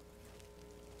king.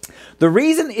 The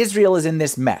reason Israel is in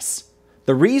this mess,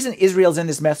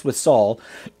 with Saul,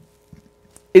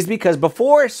 is because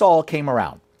before Saul came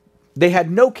around, they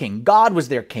had no king. God was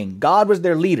their king. God was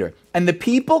their leader. And the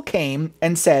people came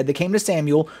and said, they came to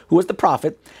Samuel, who was the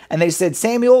prophet, and they said,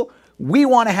 Samuel, we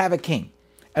want to have a king.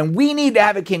 And we need to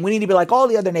have a king. We need to be like all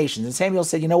the other nations. And Samuel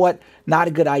said, you know what? Not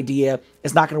a good idea.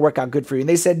 It's not going to work out good for you. And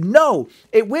they said, no,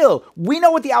 it will. We know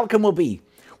what the outcome will be.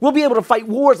 We'll be able to fight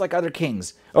wars like other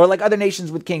kings or like other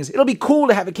nations with kings. It'll be cool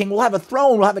to have a king. We'll have a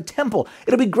throne. We'll have a temple.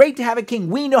 It'll be great to have a king.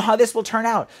 We know how this will turn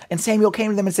out. And Samuel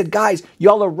came to them and said, guys,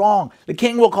 y'all are wrong. The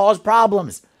king will cause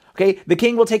problems. Okay, the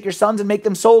king will take your sons and make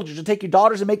them soldiers. He'll take your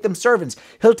daughters and make them servants.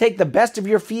 He'll take the best of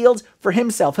your fields for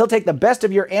himself. He'll take the best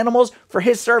of your animals for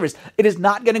his service. It is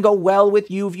not going to go well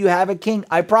with you if you have a king.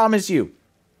 I promise you.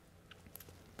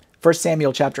 1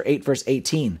 Samuel chapter 8, verse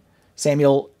 18.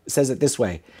 Samuel says it this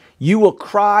way. You will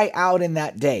cry out in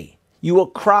that day. You will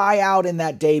cry out in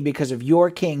that day because of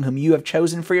your king whom you have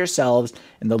chosen for yourselves,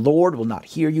 and the Lord will not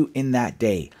hear you in that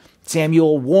day.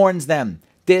 Samuel warns them.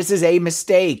 This is a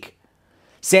mistake.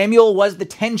 Samuel was the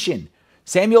tension.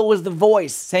 Samuel was the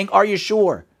voice saying, are you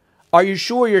sure? Are you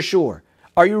sure you're sure?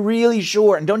 Are you really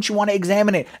sure? And don't you want to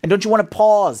examine it? And don't you want to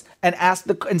pause and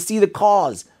and see the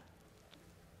cause?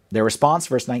 Their response,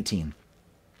 verse 19.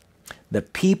 The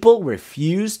people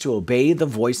refused to obey the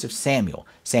voice of Samuel,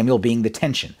 Samuel being the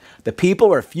tension. The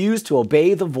people refused to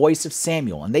obey the voice of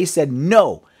Samuel, and they said,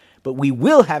 no, but we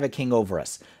will have a king over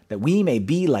us, that we may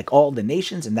be like all the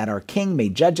nations, and that our king may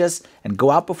judge us and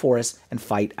go out before us and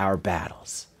fight our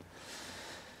battles.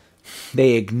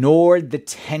 They ignored the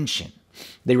tension.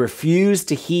 They refused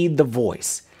to heed the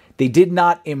voice. They did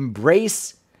not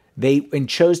embrace, and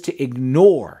chose to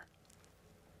ignore.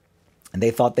 And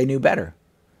they thought they knew better.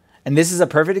 And this is a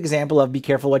perfect example of be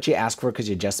careful what you ask for because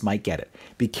you just might get it.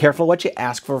 Be careful what you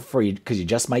ask for because you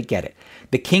just might get it.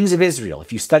 The kings of Israel,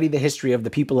 if you study the history of the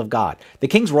people of God, the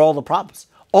kings were all the problems.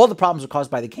 All the problems were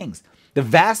caused by the kings. The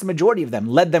vast majority of them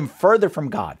led them further from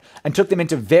God and took them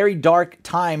into very dark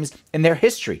times in their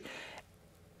history.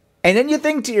 And then you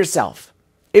think to yourself,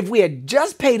 if we had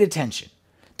just paid attention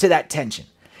to that tension,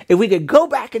 if we could go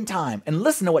back in time and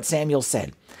listen to what Samuel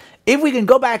said, If we can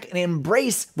go back and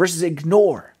embrace versus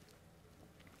ignore,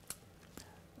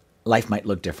 life might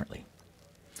look differently.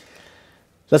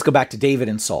 Let's go back to David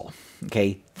and Saul.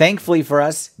 Okay, thankfully for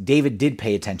us, David did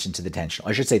pay attention to the tension.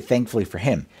 I should say thankfully for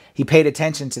him. He paid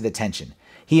attention to the tension.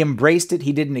 He embraced it.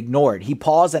 He didn't ignore it. He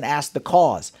paused and asked the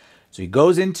cause. So he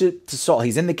goes into Saul.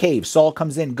 He's in the cave. Saul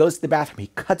comes in, goes to the bathroom.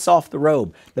 He cuts off the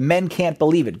robe. The men can't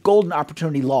believe it. Golden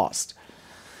opportunity lost.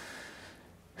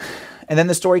 And then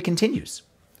the story continues.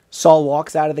 Saul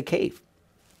walks out of the cave.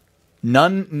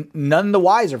 None the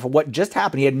wiser for what just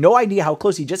happened. He had no idea how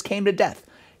close he just came to death.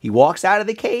 He walks out of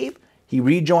the cave. He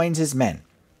rejoins his men.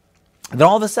 And then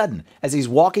all of a sudden, as he's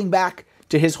walking back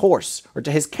to his horse or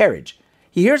to his carriage,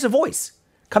 he hears a voice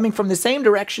coming from the same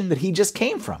direction that he just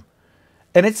came from.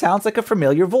 And it sounds like a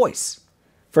familiar voice.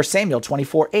 1 Samuel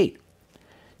 24:8.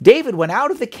 David went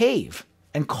out of the cave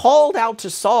and called out to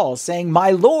Saul, saying,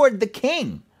 "My Lord, the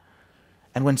king."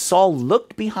 And when Saul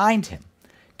looked behind him,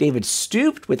 David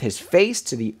stooped with his face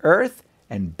to the earth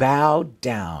and bowed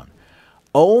down.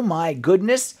 Oh my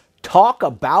goodness, talk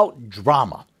about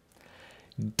drama.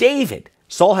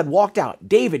 Saul had walked out.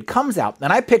 David comes out,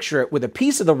 and I picture it with a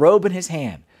piece of the robe in his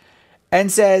hand and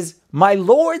says, "My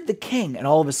Lord, the king." And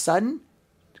all of a sudden,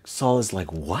 Saul is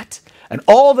like, what? And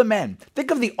all the men,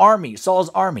 think of the army, Saul's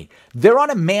army. They're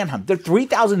on a manhunt. They're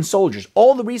 3,000 soldiers,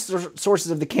 all the resources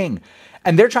of the king.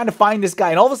 And they're trying to find this guy.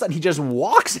 And all of a sudden, he just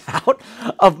walks out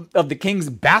of the king's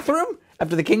bathroom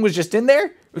after the king was just in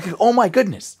there. Oh my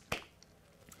goodness.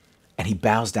 And he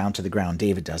bows down to the ground,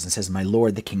 David does, and says, "My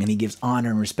Lord, the king." And he gives honor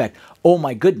and respect. Oh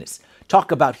my goodness.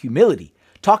 Talk about humility.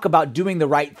 Talk about doing the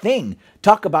right thing.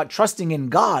 Talk about trusting in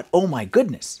God. Oh my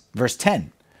goodness. Verse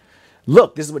 10.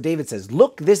 Look, this is what David says.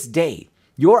 "Look, this day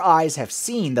your eyes have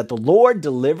seen that the Lord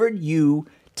delivered you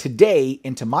today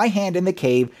into my hand in the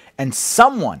cave, and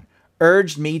someone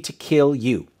urged me to kill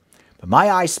you. But my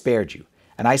eyes spared you.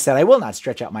 And I said, I will not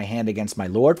stretch out my hand against my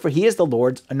Lord, for he is the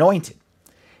Lord's anointed.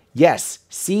 Yes,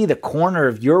 see the corner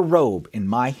of your robe in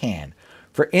my hand.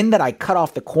 For in that I cut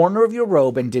off the corner of your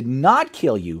robe and did not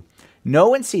kill you,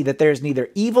 know and see that there is neither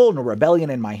evil nor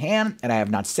rebellion in my hand, and I have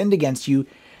not sinned against you.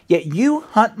 Yet you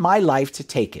hunt my life to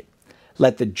take it.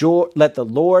 Let the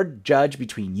Lord judge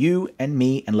between you and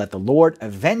me, and let the Lord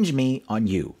avenge me on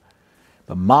you.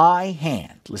 But my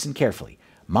hand," listen carefully,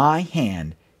 "my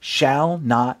hand shall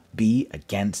not be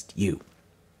against you."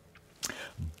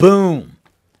 Boom.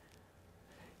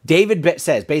 David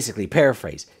says, basically,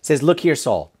 paraphrase, says, "Look here,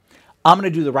 Saul, I'm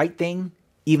going to do the right thing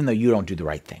even though you don't do the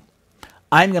right thing.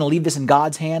 I'm going to leave this in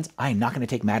God's hands. I'm not going to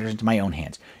take matters into my own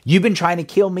hands. You've been trying to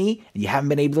kill me, and you haven't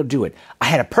been able to do it. I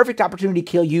had a perfect opportunity to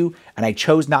kill you, and I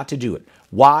chose not to do it.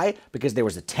 Why? Because there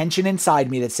was a tension inside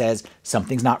me that says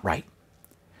something's not right.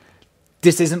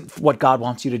 This isn't what God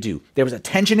wants you to do. There was a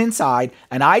tension inside,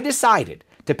 and I decided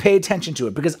to pay attention to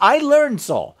it because I learned,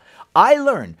 Saul,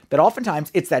 that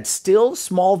oftentimes it's that still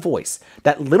small voice,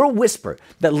 that little whisper,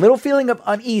 that little feeling of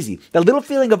uneasy, that little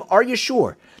feeling of are you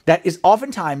sure? That is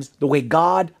oftentimes the way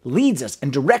God leads us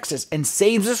and directs us and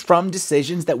saves us from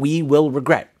decisions that we will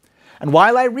regret. And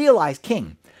while I realize,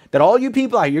 King, that all you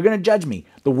people out here, you're going to judge me,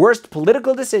 the worst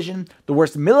political decision, the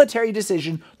worst military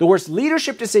decision, the worst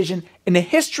leadership decision in the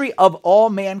history of all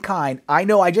mankind, I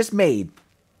know I just made,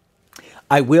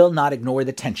 I will not ignore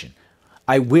the tension.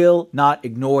 I will not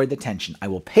ignore the tension. I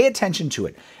will pay attention to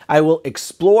it. I will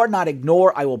explore, not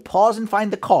ignore. I will pause and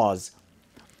find the cause.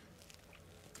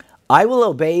 I will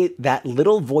obey that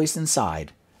little voice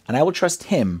inside, and I will trust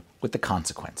him with the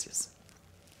consequences.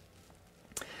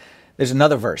 There's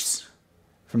another verse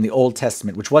from the Old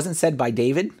Testament, which wasn't said by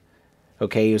David,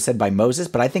 okay, it was said by Moses,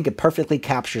 but I think it perfectly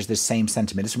captures this same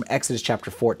sentiment. It's from Exodus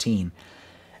chapter 14.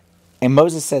 And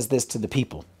Moses says this to the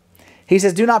people. He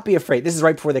says, "Do not be afraid." This is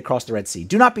right before they crossed the Red Sea.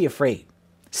 "Do not be afraid.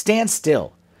 Stand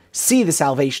still. See the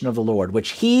salvation of the Lord,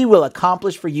 which he will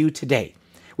accomplish for you today.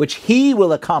 Which he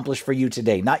will accomplish for you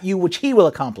today. Not you, which he will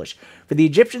accomplish. For the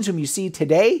Egyptians whom you see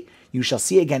today, you shall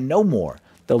see again no more.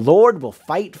 The Lord will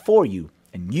fight for you,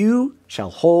 and you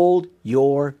shall hold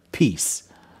your peace."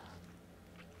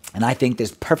 And I think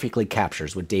this perfectly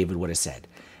captures what David would have said.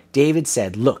 David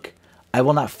said, "Look, I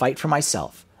will not fight for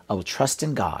myself. I will trust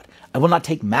in God. I will not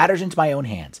take matters into my own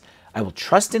hands. I will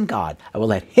trust in God. I will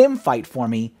let him fight for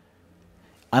me,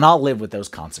 and I'll live with those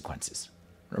consequences,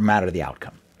 no matter the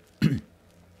outcome."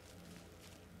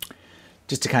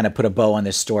 Just to kind of put a bow on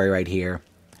this story right here,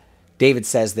 David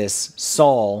says this,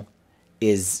 Saul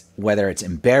is, whether it's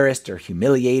embarrassed or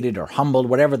humiliated or humbled,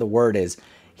 whatever the word is,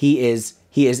 he is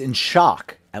in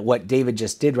shock at what David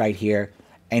just did right here,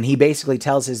 and he basically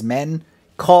tells his men,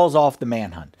 calls off the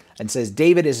manhunt. and says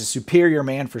David is a superior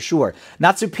man for sure.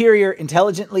 Not superior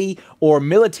intelligently or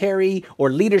military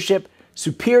or leadership,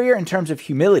 superior in terms of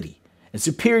humility and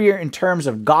superior in terms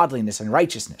of godliness and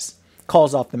righteousness.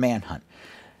 Calls off the manhunt.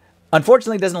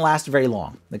 Unfortunately, it doesn't last very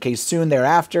long. Okay, soon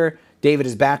thereafter, David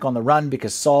is back on the run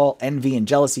because Saul, envy, and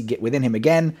jealousy get within him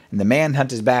again, and the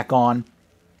manhunt is back on,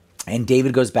 and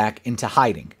David goes back into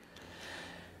hiding.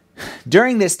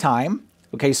 During this time,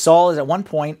 okay, Saul is at one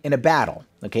point in a battle.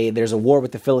 Okay, there's a war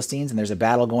with the Philistines, and there's a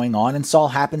battle going on, and Saul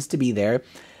happens to be there,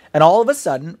 and all of a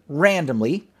sudden,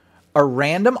 randomly, a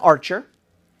random archer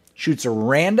shoots a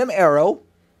random arrow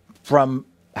from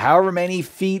however many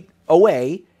feet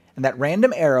away, and that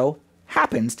random arrow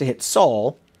happens to hit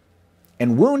Saul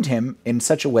and wound him in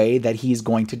such a way that he's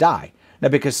going to die. Now,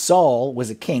 because Saul was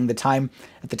a king, at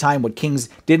the time, what kings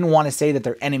didn't want to say that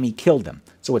their enemy killed them.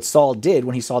 So what Saul did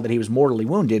when he saw that he was mortally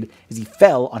wounded is he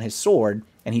fell on his sword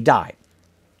and he died.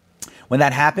 When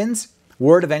that happens,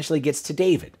 word eventually gets to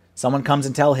David. Someone comes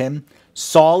and tell him,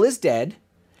 Saul is dead.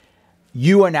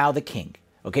 You are now the king.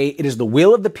 Okay, it is the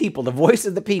will of the people, the voice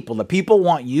of the people. The people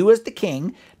want you as the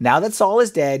king. Now that Saul is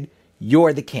dead,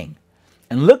 you're the king.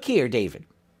 And look here, David.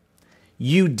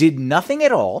 You did nothing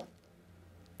at all,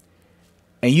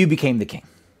 and you became the king.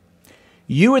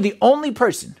 You are the only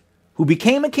person who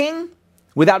became a king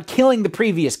without killing the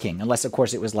previous king, unless, of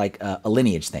course, it was like a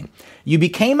lineage thing. You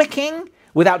became a king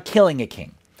without killing a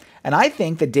king. And I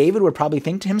think that David would probably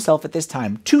think to himself at this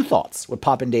time, two thoughts would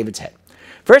pop in David's head.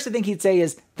 First, I think he'd say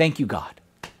is, thank you, God.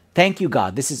 Thank you,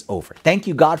 God. This is over. Thank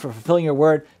you, God, for fulfilling your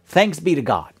word. Thanks be to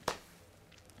God.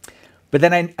 But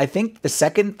then I think the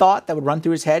second thought that would run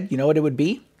through his head, you know what it would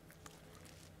be?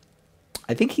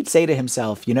 I think he'd say to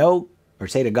himself, or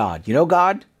say to God,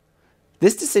 God,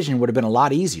 this decision would have been a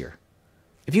lot easier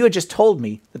if you had just told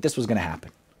me that this was going to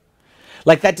happen.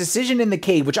 Like that decision in the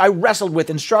cave, which I wrestled with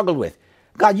and struggled with.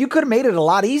 God, you could have made it a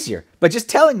lot easier. But just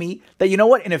telling me that,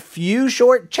 in a few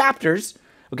short chapters,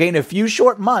 okay, in a few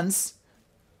short months,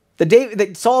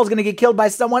 that Saul's going to get killed by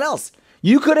someone else.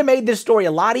 You could have made this story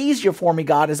a lot easier for me,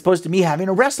 God, as opposed to me having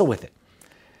to wrestle with it.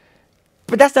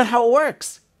 But that's not how it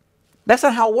works. That's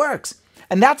not how it works.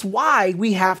 And that's why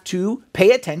we have to pay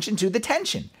attention to the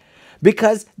tension.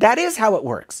 Because that is how it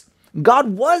works.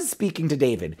 God was speaking to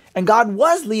David, and God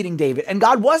was leading David, and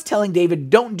God was telling David,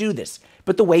 don't do this.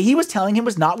 But the way he was telling him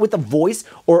was not with a voice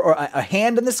or a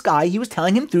hand in the sky. He was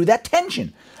telling him through that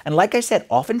tension. And like I said,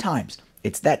 oftentimes,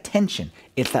 it's that tension.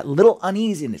 It's that little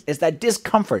uneasiness. It's that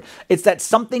discomfort. It's that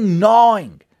something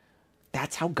gnawing.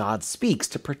 That's how God speaks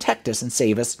to protect us and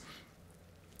save us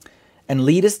and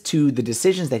lead us to the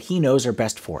decisions that he knows are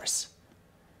best for us.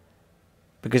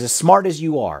 Because as smart as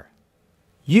you are,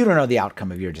 you don't know the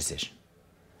outcome of your decision.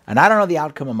 And I don't know the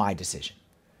outcome of my decision.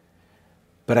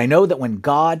 But I know that when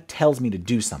God tells me to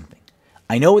do something,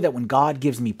 I know that when God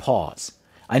gives me pause,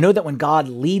 I know that when God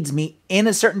leads me in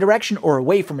a certain direction or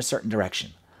away from a certain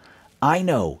direction, I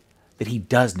know that he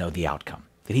does know the outcome,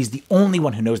 that he's the only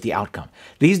one who knows the outcome,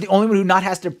 that he's the only one who not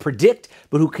has to predict,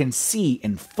 but who can see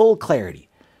in full clarity.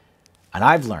 And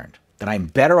I've learned that I'm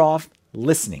better off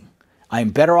listening. I'm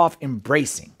better off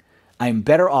embracing. I'm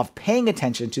better off paying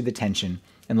attention to the tension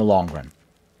in the long run.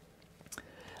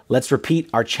 Let's repeat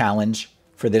our challenge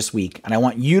for this week. And I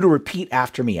want you to repeat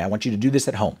after me. I want you to do this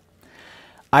at home.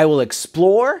 I will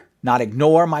explore, not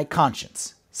ignore my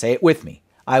conscience. Say it with me.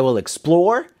 I will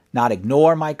explore, not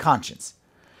ignore my conscience.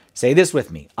 Say this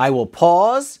with me. I will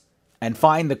pause and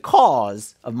find the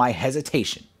cause of my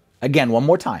hesitation. Again, one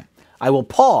more time. I will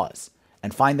pause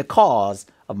and find the cause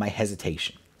of my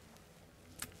hesitation.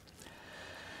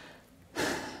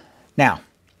 Now,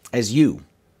 as you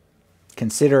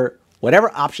consider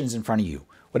whatever options in front of you,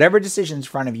 whatever decisions in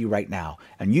front of you right now,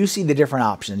 and you see the different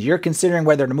options, you're considering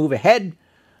whether to move ahead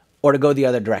or to go the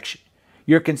other direction.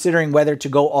 You're considering whether to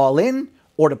go all in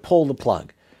or to pull the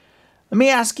plug. Let me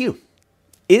ask you,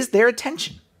 is there a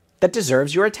tension that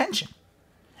deserves your attention?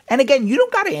 And again, you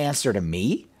don't got to answer to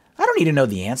me. I don't need to know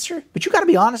the answer, but you got to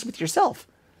be honest with yourself.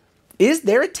 Is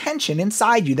there a tension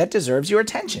inside you that deserves your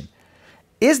attention?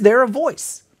 Is there a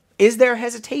voice? Is there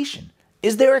hesitation?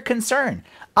 Is there a concern?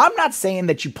 I'm not saying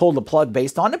that you pull the plug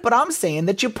based on it, but I'm saying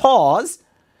that you pause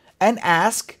and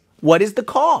ask, what is the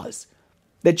cause?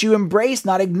 That you embrace,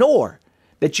 not ignore.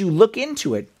 That you look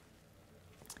into it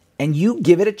and you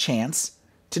give it a chance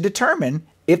to determine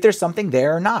if there's something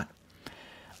there or not.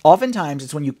 Oftentimes,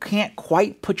 it's when you can't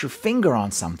quite put your finger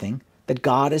on something that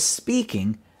God is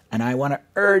speaking, and I want to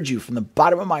urge you from the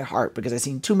bottom of my heart, because I've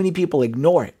seen too many people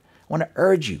ignore it. I want to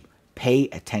urge you, pay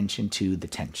attention to the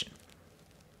tension.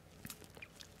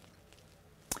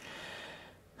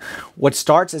 What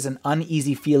starts as an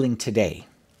uneasy feeling today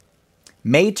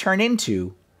may turn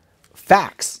into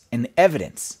facts and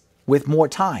evidence with more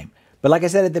time. But like I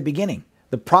said at the beginning,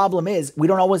 the problem is we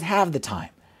don't always have the time.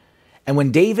 And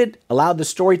when David allowed the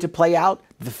story to play out,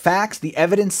 the facts, the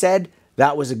evidence said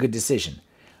that was a good decision.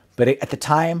 But at the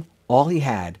time, all he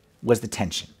had was the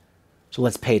tension. So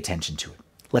let's pay attention to it.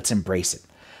 Let's embrace it.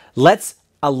 Let's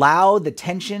allow the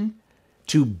tension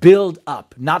to build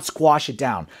up, not squash it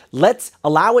down. Let's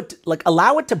allow it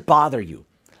to bother you.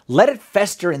 Let it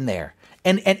fester in there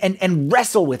and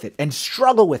wrestle with it and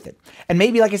struggle with it. And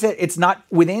maybe, like I said, it's not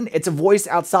within, it's a voice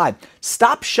outside.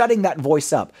 Stop shutting that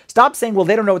voice up. Stop saying, well,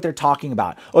 they don't know what they're talking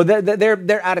about, or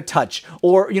they're out of touch,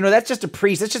 or, that's just a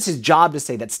priest. That's just his job to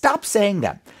say that. Stop saying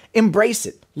that. Embrace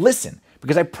it. Listen,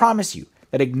 because I promise you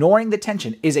that ignoring the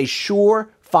tension is a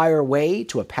surefire way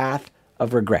to a path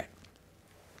of regret.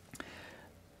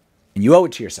 And you owe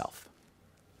it to yourself.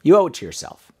 You owe it to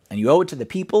yourself. And you owe it to the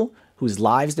people whose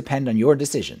lives depend on your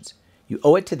decisions. You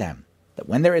owe it to them that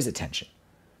when there is a tension,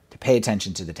 to pay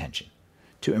attention to the tension,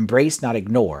 to embrace, not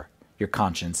ignore, your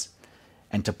conscience,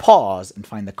 and to pause and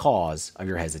find the cause of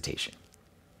your hesitation.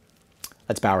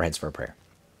 Let's bow our heads for a prayer.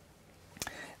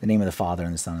 In the name of the Father,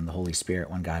 and the Son, and the Holy Spirit,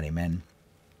 one God, amen.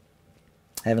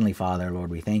 Heavenly Father,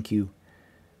 Lord, we thank you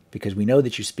because we know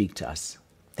that you speak to us.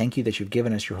 Thank you that you've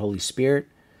given us your Holy Spirit,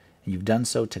 and you've done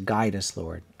so to guide us,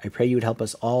 Lord. I pray you would help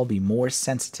us all be more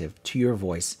sensitive to your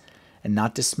voice and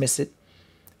not dismiss it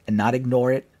and not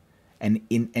ignore it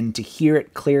and to hear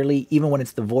it clearly, even when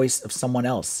it's the voice of someone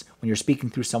else, when you're speaking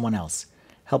through someone else.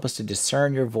 Help us to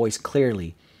discern your voice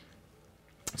clearly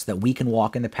so that we can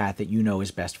walk in the path that you know is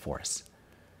best for us.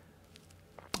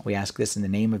 We ask this in the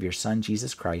name of your Son,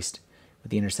 Jesus Christ,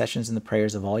 with the intercessions and the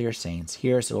prayers of all your saints.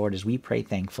 Hear us, Lord, as we pray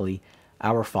thankfully.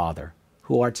 Our Father,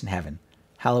 who art in heaven,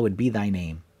 hallowed be thy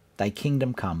name. Thy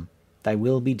kingdom come, thy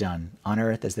will be done, on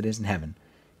earth as it is in heaven.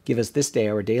 Give us this day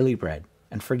our daily bread,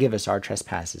 and forgive us our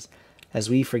trespasses, as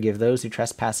we forgive those who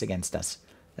trespass against us.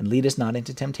 And lead us not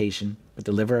into temptation, but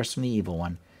deliver us from the evil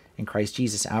one. In Christ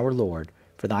Jesus our Lord,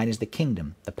 for thine is the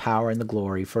kingdom, the power, and the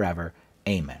glory forever.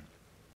 Amen.